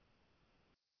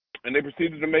 And they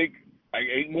proceeded to make like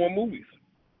 8 more movies.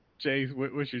 Chase,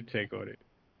 what's your take on it?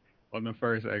 On the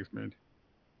first X Men?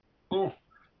 Ooh,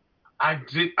 I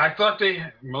thought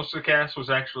most of the cast was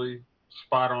actually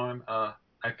spot on.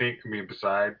 I think. I mean,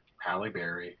 beside Halle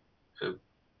Berry,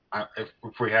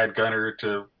 if we had Gunner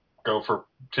to go for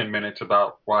 10 minutes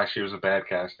about why she was a bad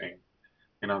casting,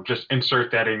 just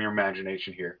insert that in your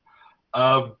imagination here.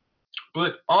 Um,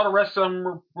 but all the rest of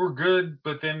them were good.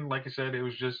 But then, like I said, it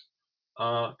was just,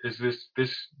 is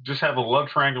this just have a love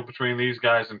triangle between these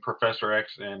guys and Professor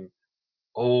X and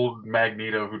old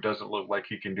Magneto, who doesn't look like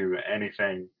he can do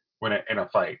anything in a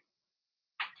fight.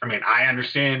 I mean, I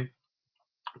understand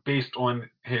based on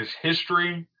his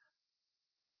history,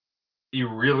 you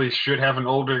really should have an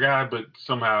older guy, but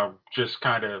somehow just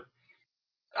kind of,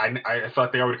 I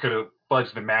thought they already could have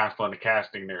fudged the math on the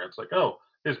casting there. It's like, oh,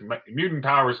 his mutant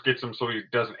powers gets him so he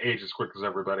doesn't age as quick as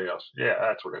everybody else. Yeah,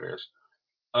 that's what it is.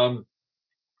 Um,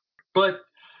 but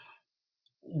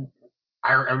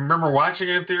I remember watching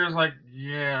it there. It's like,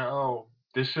 yeah, oh,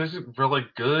 this isn't really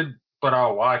good, but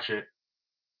I'll watch it.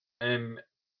 And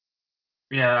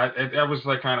yeah, I was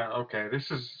like, kind of okay.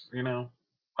 This is,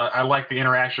 I like the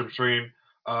interaction between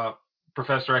uh,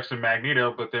 Professor X and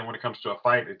Magneto, but then when it comes to a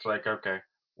fight, it's like, okay,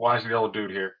 why is the old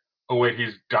dude here? Oh wait,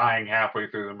 he's dying halfway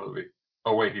through the movie.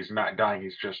 Oh wait, he's not dying.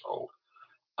 He's just old.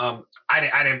 I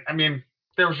didn't. I mean,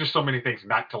 there was just so many things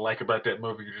not to like about that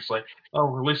movie. You're just like,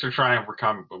 oh, at least they're trying for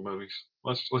comic book movies.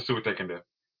 Let's see what they can do.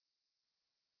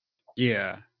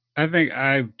 Yeah, I think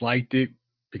I liked it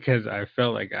because I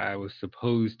felt like I was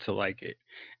supposed to like it,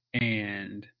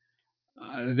 and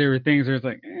there were things where it's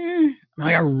like,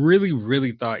 Like I really,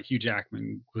 really thought Hugh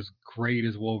Jackman was great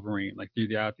as Wolverine, like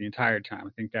throughout the entire time.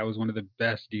 I think that was one of the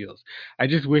best deals. I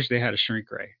just wish they had a shrink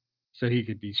ray so he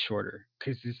could be shorter,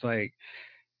 because it's like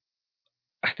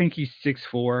I think he's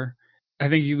 6'4". I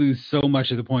think you lose so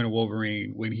much of the point of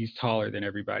Wolverine when he's taller than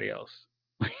everybody else.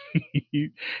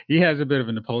 he has a bit of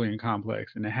a Napoleon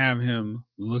complex, and to have him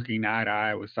looking eye to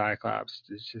eye with Cyclops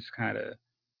is just kind of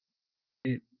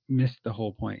it missed the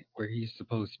whole point where he's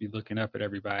supposed to be looking up at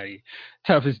everybody,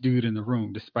 toughest dude in the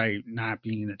room, despite not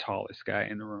being the tallest guy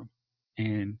in the room.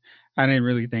 And I didn't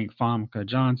really think Famke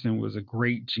Johnson was a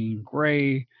great Jean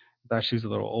Grey. I thought she was a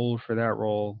little old for that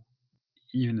role,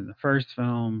 even in the first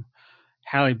film.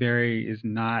 Halle Berry is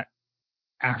not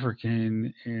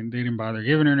African, and they didn't bother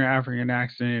giving her an African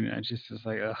accent. And I just was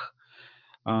like, ugh,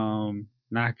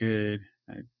 not good.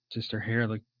 Just her hair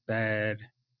looked bad.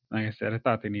 Like I said, I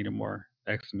thought they needed more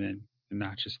X Men and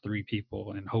not just three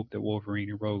people, and hope that Wolverine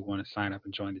and Rogue want to sign up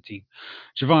and join the team.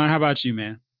 Javon, how about you,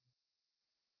 man?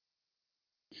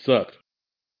 Sucked.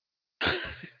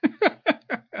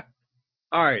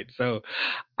 All right, so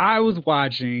I was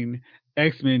watching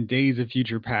X Men: Days of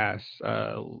Future Past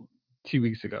 2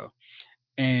 weeks ago,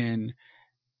 and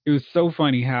it was so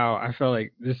funny how I felt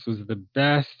like this was the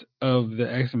best of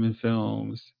the X-Men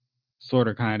films, sort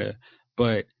of, kind of,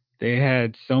 but they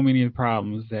had so many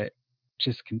problems that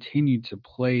just continued to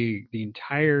plague the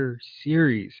entire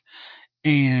series,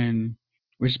 and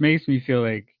which makes me feel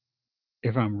like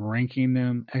if I'm ranking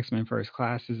them, X-Men First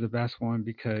Class is the best one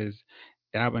because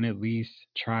that one at least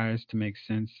tries to make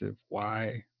sense of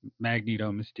why Magneto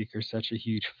and Mystique are such a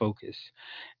huge focus,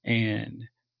 and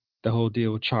the whole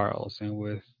deal with Charles and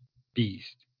with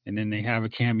Beast. And then they have a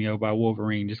cameo by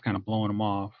Wolverine just kind of blowing him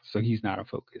off, so he's not a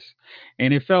focus.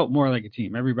 And it felt more like a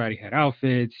team. Everybody had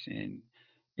outfits, and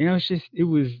it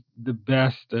was the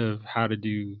best of how to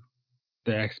do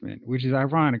the X Men, which is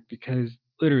ironic because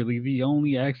literally the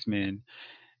only X Men,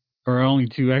 or only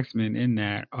two X Men in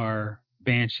that, are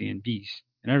Banshee and Beast,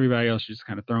 and everybody else just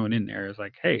kind of thrown in there as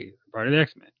like, hey, part of the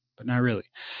X Men, but not really.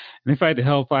 And they fight the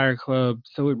Hellfire Club,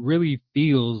 so it really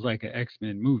feels like an X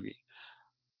Men movie.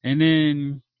 And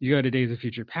then you go to Days of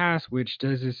Future Past, which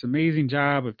does this amazing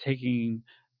job of taking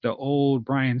the old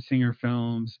Bryan Singer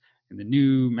films and the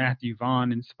new Matthew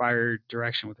Vaughn inspired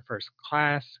direction with the first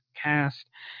class cast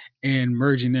and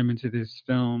merging them into this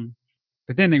film.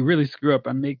 But then they really screw up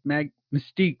and make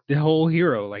Mystique the whole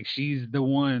hero. Like she's the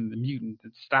one, the mutant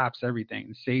that stops everything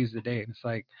and saves the day. And it's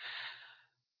like,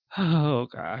 oh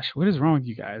gosh, what is wrong with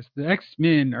you guys? The X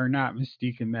Men are not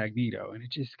Mystique and Magneto, and it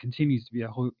just continues to be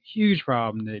a huge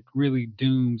problem that really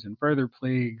dooms and further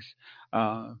plagues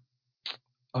uh,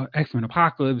 X Men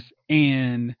Apocalypse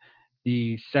and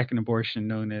the second abortion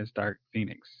known as Dark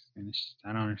Phoenix. And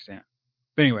I don't understand.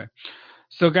 But anyway,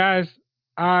 so guys,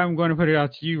 I'm going to put it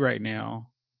out to you right now.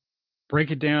 Break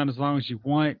it down as long as you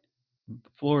want. The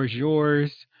floor is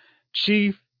yours.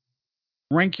 Chief,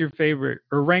 rank your favorite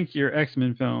or rank your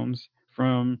X-Men films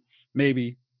from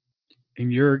maybe, in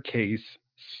your case,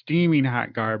 steaming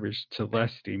hot garbage to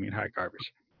less steaming hot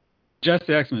garbage. Just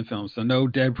the X-Men films, so no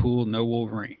Deadpool, no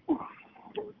Wolverine.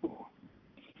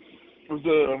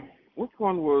 Which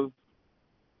one was?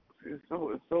 It's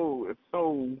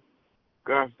so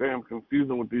goddamn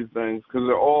confusing with these things because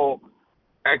they're all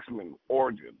X-Men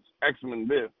origins, X-Men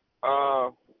this.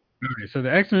 Okay, so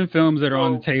the X-Men films that are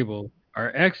on the table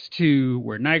are X2,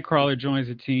 where Nightcrawler joins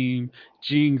the team.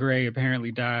 Jean Grey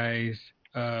apparently dies,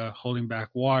 holding back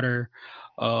water.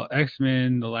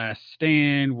 X-Men: The Last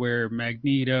Stand, where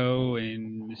Magneto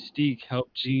and Mystique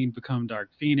help Jean become Dark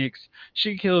Phoenix.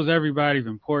 She kills everybody of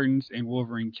importance, and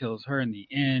Wolverine kills her in the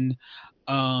end.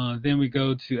 Then we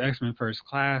go to X-Men First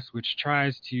Class, which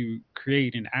tries to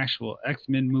create an actual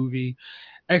X-Men movie.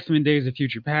 X-Men Days of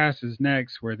Future Past is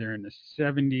next, where they're in the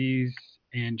 70s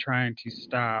and trying to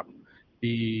stop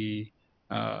the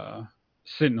uh,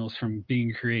 Sentinels from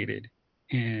being created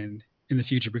and in the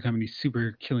future becoming these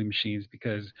super killing machines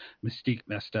because Mystique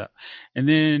messed up. And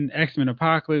then X-Men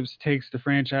Apocalypse takes the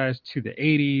franchise to the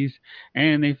 80s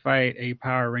and they fight a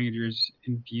Power Rangers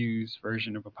infused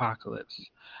version of Apocalypse.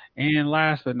 And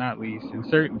last but not least, and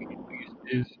certainly least,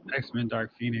 is X-Men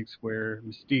Dark Phoenix, where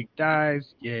Mystique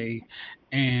dies, yay,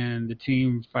 and the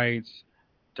team fights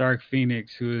Dark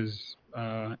Phoenix, who is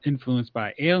influenced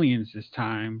by aliens this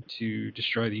time to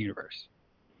destroy the universe.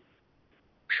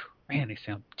 Whew, man, they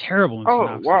sound terrible in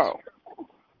synopsis. Oh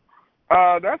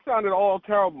wow, that sounded all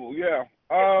terrible. Yeah.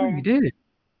 You did it.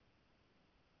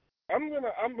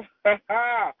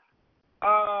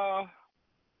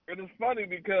 It is funny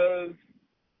because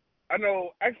I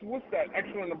know what's that?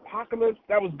 X-Men Apocalypse?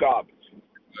 That was garbage.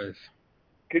 It was.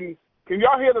 Can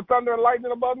y'all hear the thunder and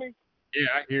lightning above me? Yeah,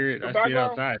 I hear it. I see it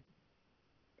outside.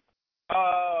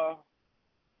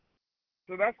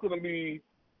 So that's gonna be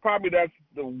that's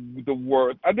the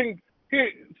worst. I think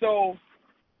so.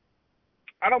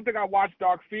 I don't think I watched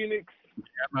Dark Phoenix. Yeah,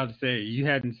 I'm about to say you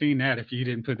hadn't seen that if you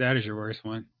didn't put that as your worst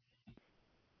one.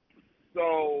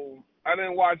 So I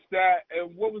didn't watch that.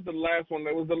 And what was the last one?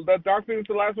 Was the Dark Phoenix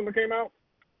the last one that came out?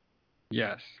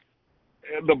 Yes.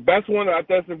 And the best one, I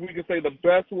guess, if we could say the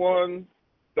best one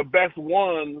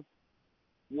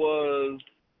was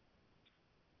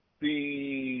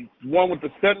the one with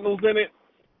the Sentinels in it.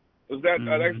 Was that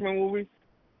an X-Men movie?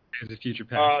 It's a Future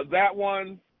Past. That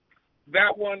one,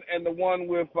 and the one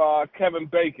with Kevin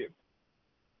Bacon.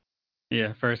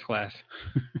 Yeah, First Class.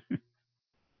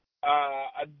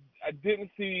 I didn't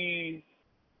see.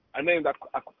 I named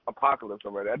Apocalypse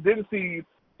already. I didn't see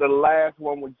the last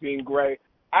one with Jean Grey.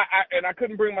 I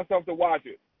couldn't bring myself to watch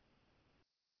it.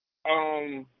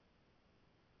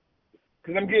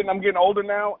 Because I'm getting older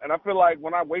now, and I feel like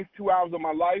when I waste 2 hours of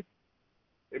my life,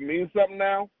 it means something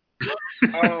now.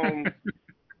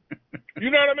 You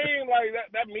know what I mean? Like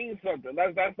that means something.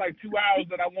 That's like 2 hours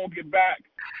that I won't get back.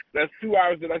 That's 2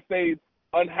 hours that I stayed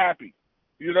unhappy.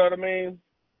 You know what I mean?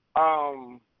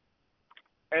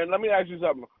 And let me ask you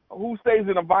something. Who stays in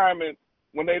an environment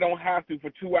when they don't have to for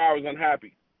 2 hours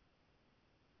unhappy?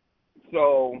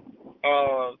 So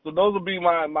those will be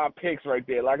my picks right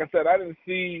there. Like I said, I didn't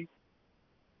see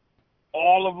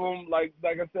all of them. Like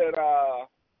I said, I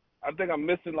think I'm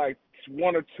missing like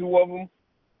one or two of them.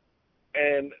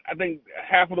 And I think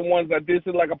half of the ones I did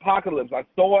see, like Apocalypse, I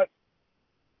saw it,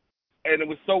 and it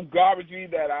was so garbagey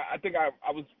that I think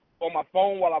I was on my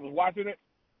phone while I was watching it.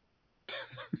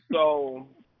 So,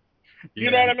 you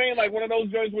know what I mean? Like one of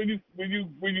those joints where you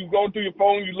go through your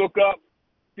phone, you look up,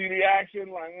 see the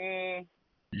action, like,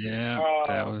 Yeah,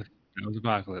 that was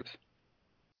Apocalypse.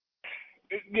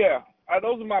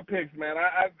 Those are my picks, man.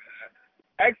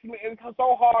 X-Men, it's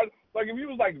so hard. Like if you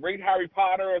was like rate Harry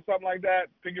Potter or something like that,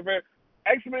 pick your favorite.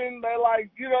 X-Men, they're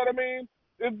like, you know what I mean?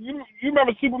 If you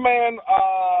remember Superman,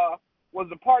 was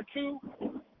it part 2?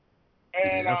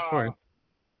 And of course.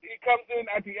 he comes in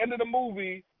at the end of the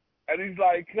movie, and he's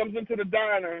like, comes into the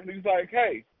diner, and he's like,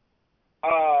 hey,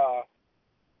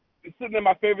 he's sitting in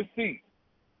my favorite seat.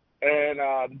 And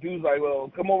the dude's like,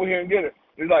 well, come over here and get it.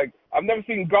 He's like, I've never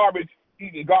seen garbage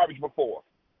eating garbage before.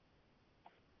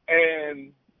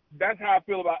 And that's how I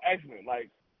feel about X-Men.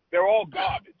 Like, they're all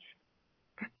garbage.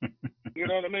 You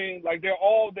know what I mean? Like, they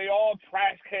all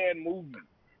trash can movies.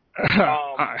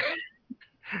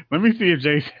 Let me see if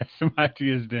Jace has some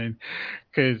ideas then,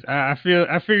 because I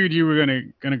figured you were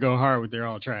gonna go hard with they're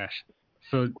all trash.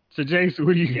 So Jace,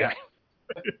 what do you got?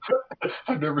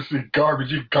 I've never seen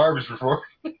garbage eat garbage before.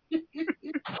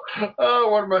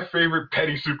 One of my favorite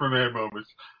petty Superman moments.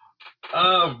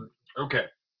 Okay.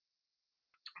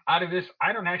 Out of this,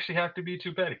 I don't actually have to be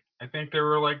too petty. I think there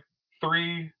were like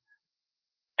 3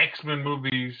 X-Men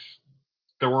movies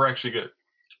that were actually good.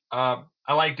 I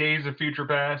like Days of Future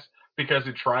Past because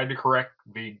it tried to correct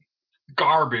the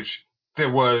garbage that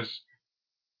was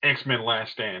X-Men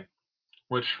Last Stand,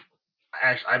 which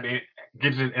actually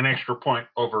gives it an extra point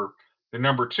over the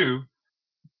number 2,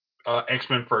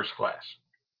 X-Men First Class.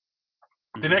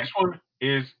 The next one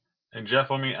is, and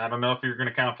Jeff, I don't know if you're going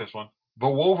to count this one, The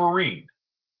Wolverine.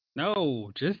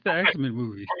 No, just the X-Men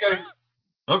movie.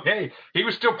 Okay. He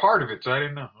was still part of it, so I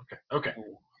didn't know. Okay.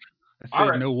 I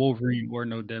said no Wolverine or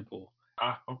no Deadpool.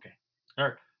 Okay. All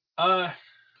right.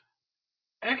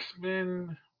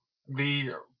 X-Men, the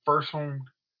first one,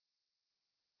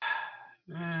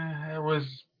 it was,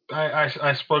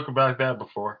 I spoke about that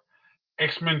before.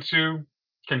 X-Men 2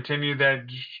 continued that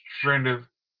trend of,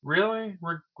 really?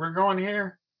 We're going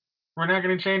here? We're not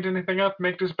going to change anything up,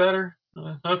 make this better?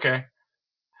 Okay.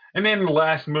 And then the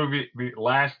last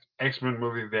X-Men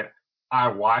movie that I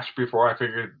watched before I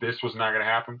figured this was not going to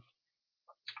happen,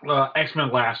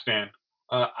 X-Men Last Stand.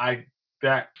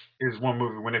 That is one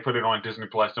movie when they put it on Disney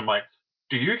Plus. I'm like,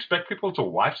 do you expect people to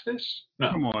watch this?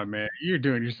 No. Come on, man. You're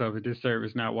doing yourself a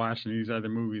disservice not watching these other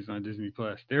movies on Disney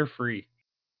Plus. They're free.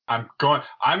 I'm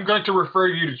going to refer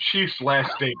you to Chief's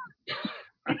Last Stand.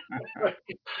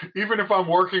 Even if I'm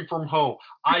working from home,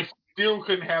 I still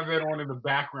couldn't have that on in the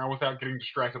background without getting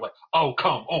distracted. Like, oh,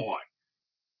 come on.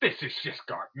 This is just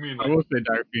garbage. I will say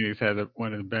Dark Phoenix has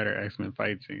one of the better X-Men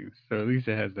fight scenes, so at least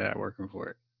it has that working for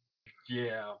it.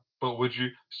 Yeah, but would you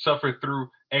suffer through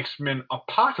X-Men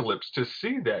Apocalypse to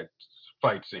see that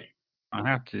fight scene? I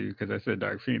have to, because I said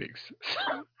Dark Phoenix.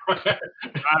 I've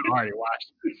already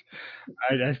watched this.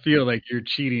 I feel like you're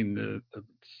cheating the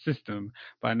system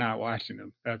by not watching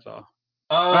them. That's all.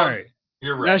 All right.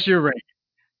 You're right. That's your ranking.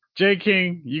 J.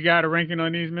 King, you got a ranking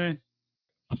on these, men?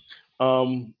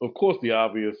 Of course, the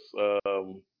obvious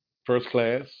First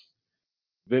Class,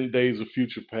 then Days of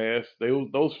Future Past.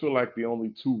 Those feel like the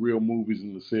only 2 real movies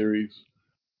in the series.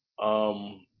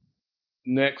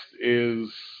 Next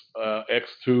is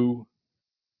X2.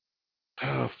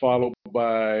 Followed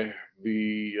by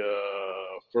the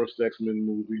first X-Men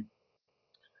movie.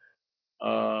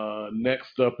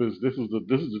 Next up is this is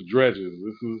the dredges.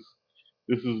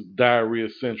 This is diarrhea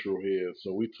central here.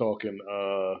 So we talking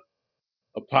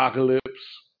apocalypse.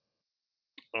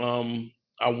 Um,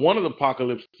 I wanted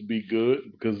apocalypse to be good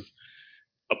because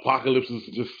apocalypse is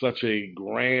just such a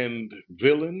grand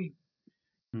villain.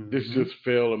 This Mm-hmm. just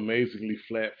fell amazingly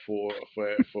flat for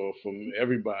from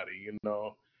everybody.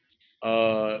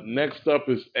 Next up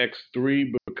is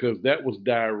X3 because that was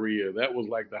diarrhea. That was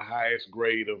like the highest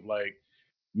grade of like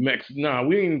Nah,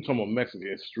 we ain't even talking about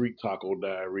Mexican street taco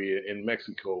diarrhea in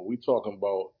Mexico. We talking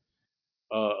about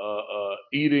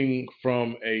eating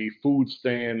from a food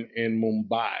stand in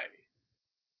Mumbai.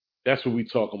 That's what we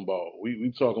talking about.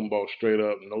 We talking about straight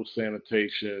up no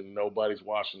sanitation, nobody's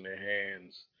washing their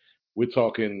hands. We're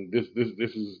talking this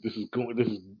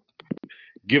is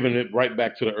giving it right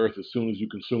back to the earth as soon as you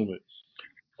consume it.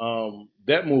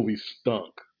 That movie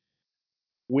stunk.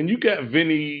 When you got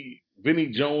Vinny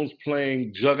Jones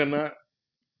playing Juggernaut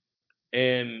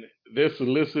and they're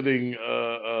soliciting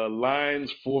lines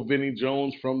for Vinny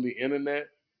Jones from the internet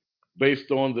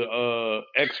based on the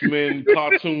X-Men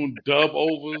cartoon dub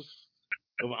overs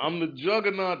of "I'm the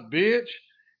Juggernaut, bitch."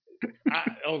 I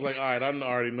was like, all right, I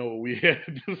already know what we had.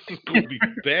 This is gonna be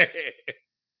bad,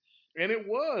 and it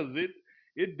was.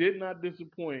 It did not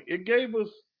disappoint. It gave us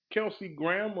Kelsey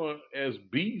Grammer as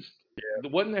Beast.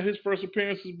 Wasn't that his first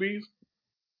appearance as Beast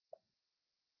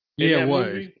in Yeah, it that was.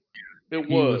 movie? It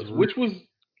He was. was, which was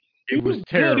he It was was good.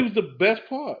 He terrible. was the best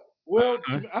part. Well,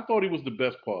 Uh, I thought he was the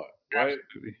best part. Right?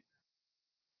 Absolutely.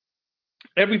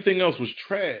 Everything else was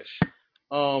trash.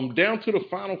 Down to the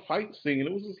final fight scene,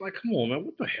 it was just like, come on, man,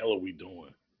 what the hell are we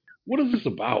doing? What is this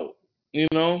about? You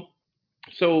know?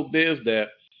 So there's that.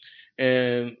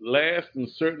 And last and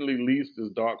certainly least is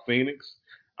Dark Phoenix.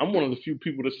 I'm one of the few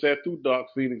people that sat through Dark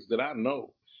Phoenix that I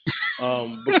know.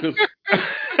 Because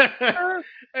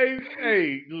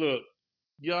hey, look,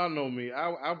 y'all know me.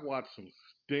 I've watched some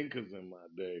stinkers in my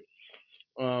day.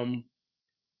 Um,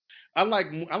 I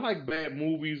like bad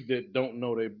movies that don't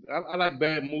know they. I like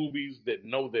bad movies that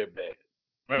know they're bad.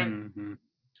 Right? Mm-hmm.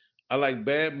 I like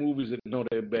bad movies that know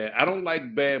they're bad. I don't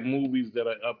like bad movies that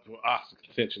are up for Oscar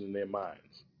contention in their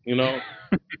minds.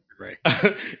 Right.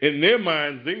 In their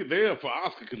minds, they're for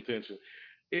Oscar contention.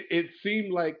 It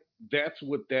seemed like that's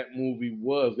what that movie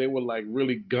was. They were like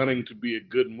really gunning to be a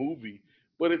good movie,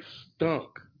 but it stunk.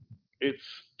 It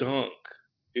stunk.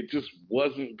 It just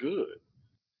wasn't good.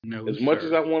 No, As much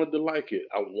as sir. I wanted to like it,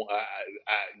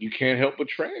 you can't help but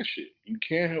trash it. You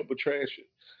can't help but trash it.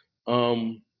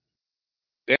 Um,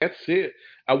 that's it.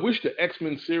 I wish the X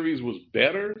Men series was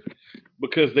better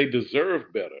because they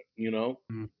deserve better. Mm.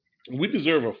 We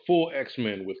deserve a full X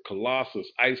Men with Colossus,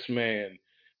 Iceman,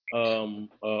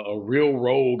 a real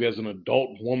Rogue as an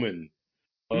adult woman,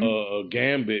 Mm.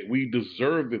 Gambit. We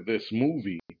deserved this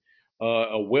movie,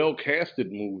 a well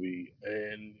casted movie,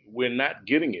 and we're not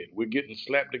getting it. We're getting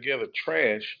slapped together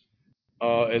trash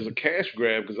as a cash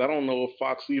grab because I don't know if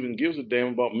Fox even gives a damn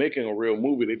about making a real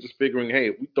movie. They're just figuring, hey,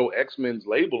 if we throw X Men's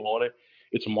label on it,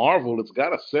 it's Marvel. It's got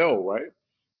to sell, right?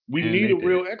 We And need they a did.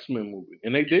 real X Men movie,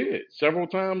 and they did several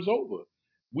times over.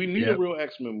 We need a Yep. real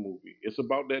X Men movie. It's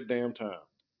about that damn time.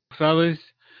 Fellas,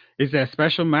 it's that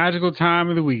special magical time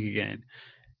of the week again.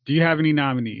 Do you have any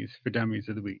nominees for Dummies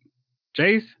of the Week?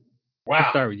 Jace, let's Wow.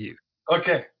 start with you.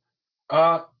 Okay.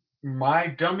 My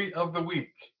dummy of the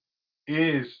week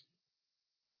is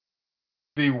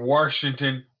the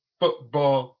Washington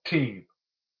football team.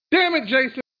 Damn it,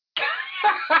 Jason!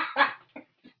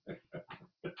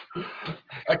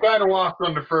 I kind of walked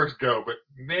on the first go, but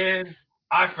man,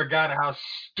 I forgot how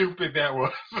stupid that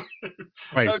was.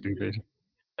 Quite I stupid.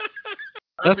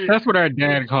 I That's mean, that's what our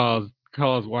dad calls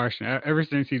Washington. Ever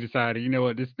since he decided, you know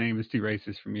what, this name is too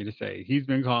racist for me to say. He's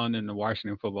been calling them the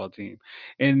Washington football team,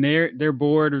 and their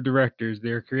board of directors,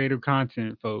 their creative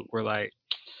content folk, were like,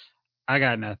 I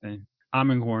got nothing.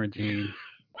 I'm in quarantine.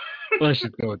 Let's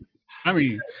just go with it. I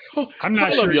mean, I'm not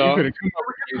Hold up, sure you could y'all. have come are up we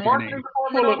with a getting crazier marketing name.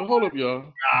 department Hold on up, the hold up,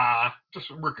 line?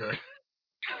 y'all. We're good.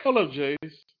 Hold up,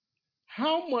 Jace.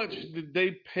 How much did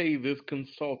they pay this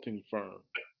consulting firm?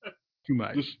 Too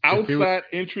much. This If outside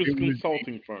it interest was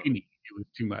consulting firm. any, it was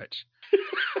too much.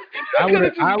 They could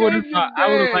have just gave your I would have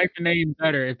dad. liked the name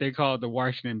better if they called it the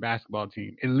Washington basketball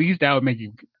team. At least that would make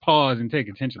you pause and take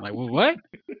attention. Like, well, what?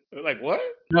 Like what?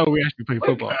 No, we actually play Wait,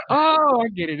 football. Oh, I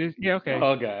get it. Yeah, okay.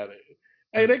 Oh, got it.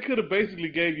 Hey, they could have basically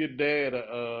gave your dad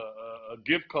a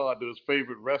gift card to his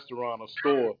favorite restaurant or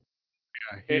store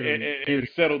Yeah, and, and, he and would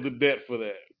settled the debt for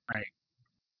that.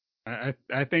 right.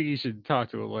 I think he should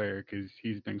talk to a lawyer because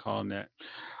he's been calling that.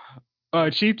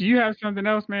 Chief, do you have something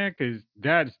else, man? Because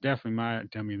that's definitely my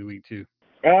dummy of the week too.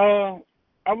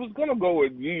 I was gonna go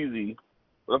with Yeezy,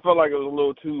 but I felt like it was a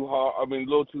little too hard. I mean, a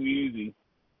little too easy.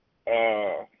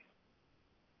 Uh,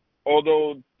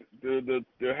 although the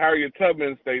Harriet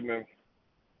Tubman statement.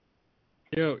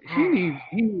 Yo, he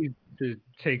needs to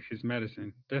take his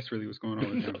medicine. That's really what's going on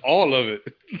with him. All of it,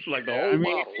 like the whole I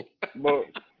mean, bottle.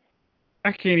 but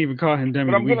I can't even call him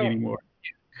dummy but of the week anymore.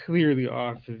 Clearly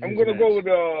off of I'm his gonna meds. go with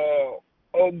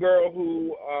old girl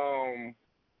who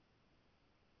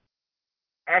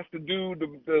asked to do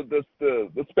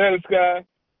the Spanish guy,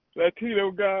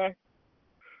 Latino guy,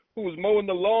 who was mowing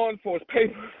the lawn for his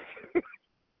papers.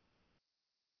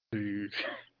 Dude.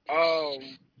 Gosh.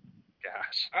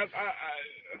 Gosh.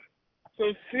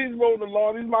 So she's mowing the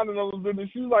lawn. He's minding all his business.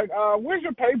 She's like, "Where's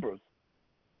your papers?"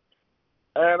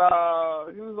 And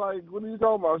he was like, "What are you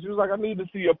talking about?" She was like, "I need to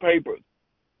see your papers."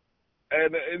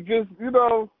 And it just,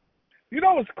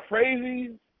 what's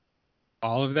crazy?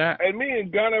 All of that? And me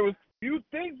and Gunner was. You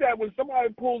think that when somebody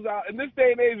pulls out in this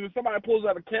day and age, when somebody pulls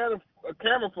out a camera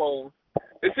phone,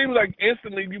 it seems like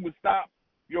instantly you would stop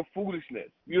your foolishness.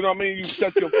 You know what I mean? You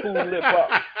shut your fool lip up.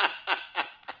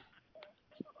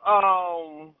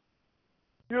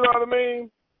 You know what I mean?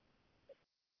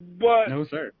 But No,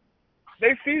 sir.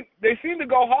 they seem to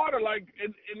go harder. Like,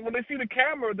 and when they see the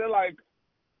camera, they're like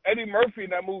Eddie Murphy in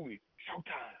that movie,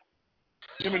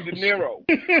 Showtime. Him and De Niro.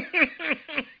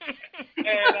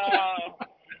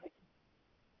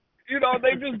 And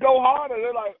they just go harder.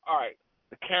 They're like, all right,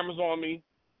 the camera's on me.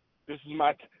 This is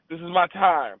my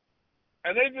time.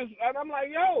 And I'm like,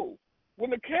 yo, when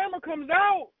the camera comes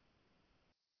out,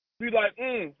 be like,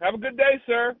 have a good day,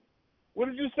 sir. What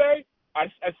did you say? I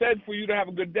said for you to have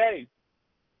a good day.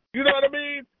 You know what I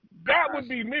mean? That would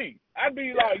be me. I'd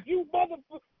be like, you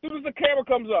motherfucker. As soon as the camera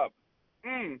comes up,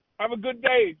 have a good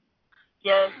day,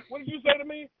 sir. What did you say to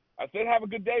me? I said, have a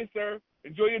good day, sir.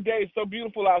 Enjoy your day. It's so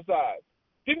beautiful outside.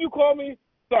 Didn't you call me?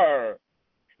 Sir,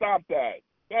 stop that.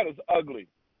 That is ugly.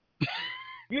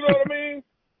 You know what I mean?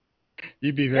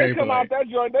 You'd be very They come polite. out that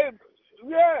joint,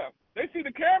 they see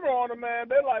the camera on them, man.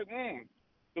 They're like,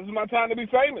 this is my time to be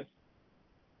famous.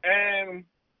 And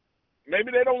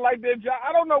maybe they don't like their job.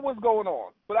 I don't know what's going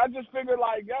on. But I just figured,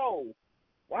 like, yo,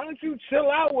 why don't you chill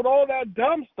out with all that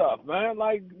dumb stuff, man?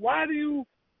 Like, why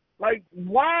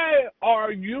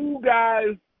are you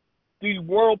guys the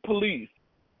world police?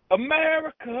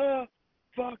 America,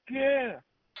 fuck yeah.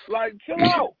 Like, chill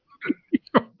out.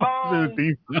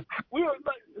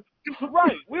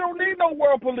 We don't need no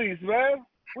world police, man.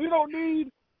 We don't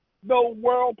need no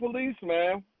world police,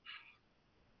 man.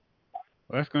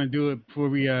 Well, that's going to do it before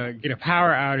we get a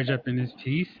power outage up in this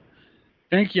piece.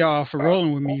 Thank y'all for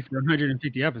rolling with me for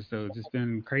 150 episodes. It's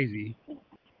been crazy.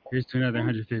 Here's to another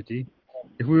 150.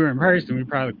 If we were in person, we'd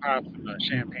probably pop some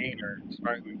champagne or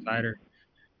sparkling cider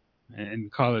and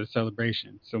call it a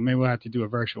celebration. So maybe we'll have to do a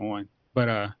virtual one.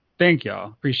 But thank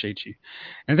y'all. Appreciate you.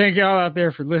 And thank y'all out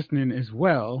there for listening as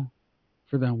well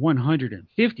for the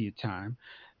 150th time.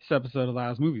 This episode of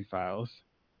Lyle's Movie Files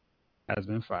has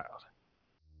been filed.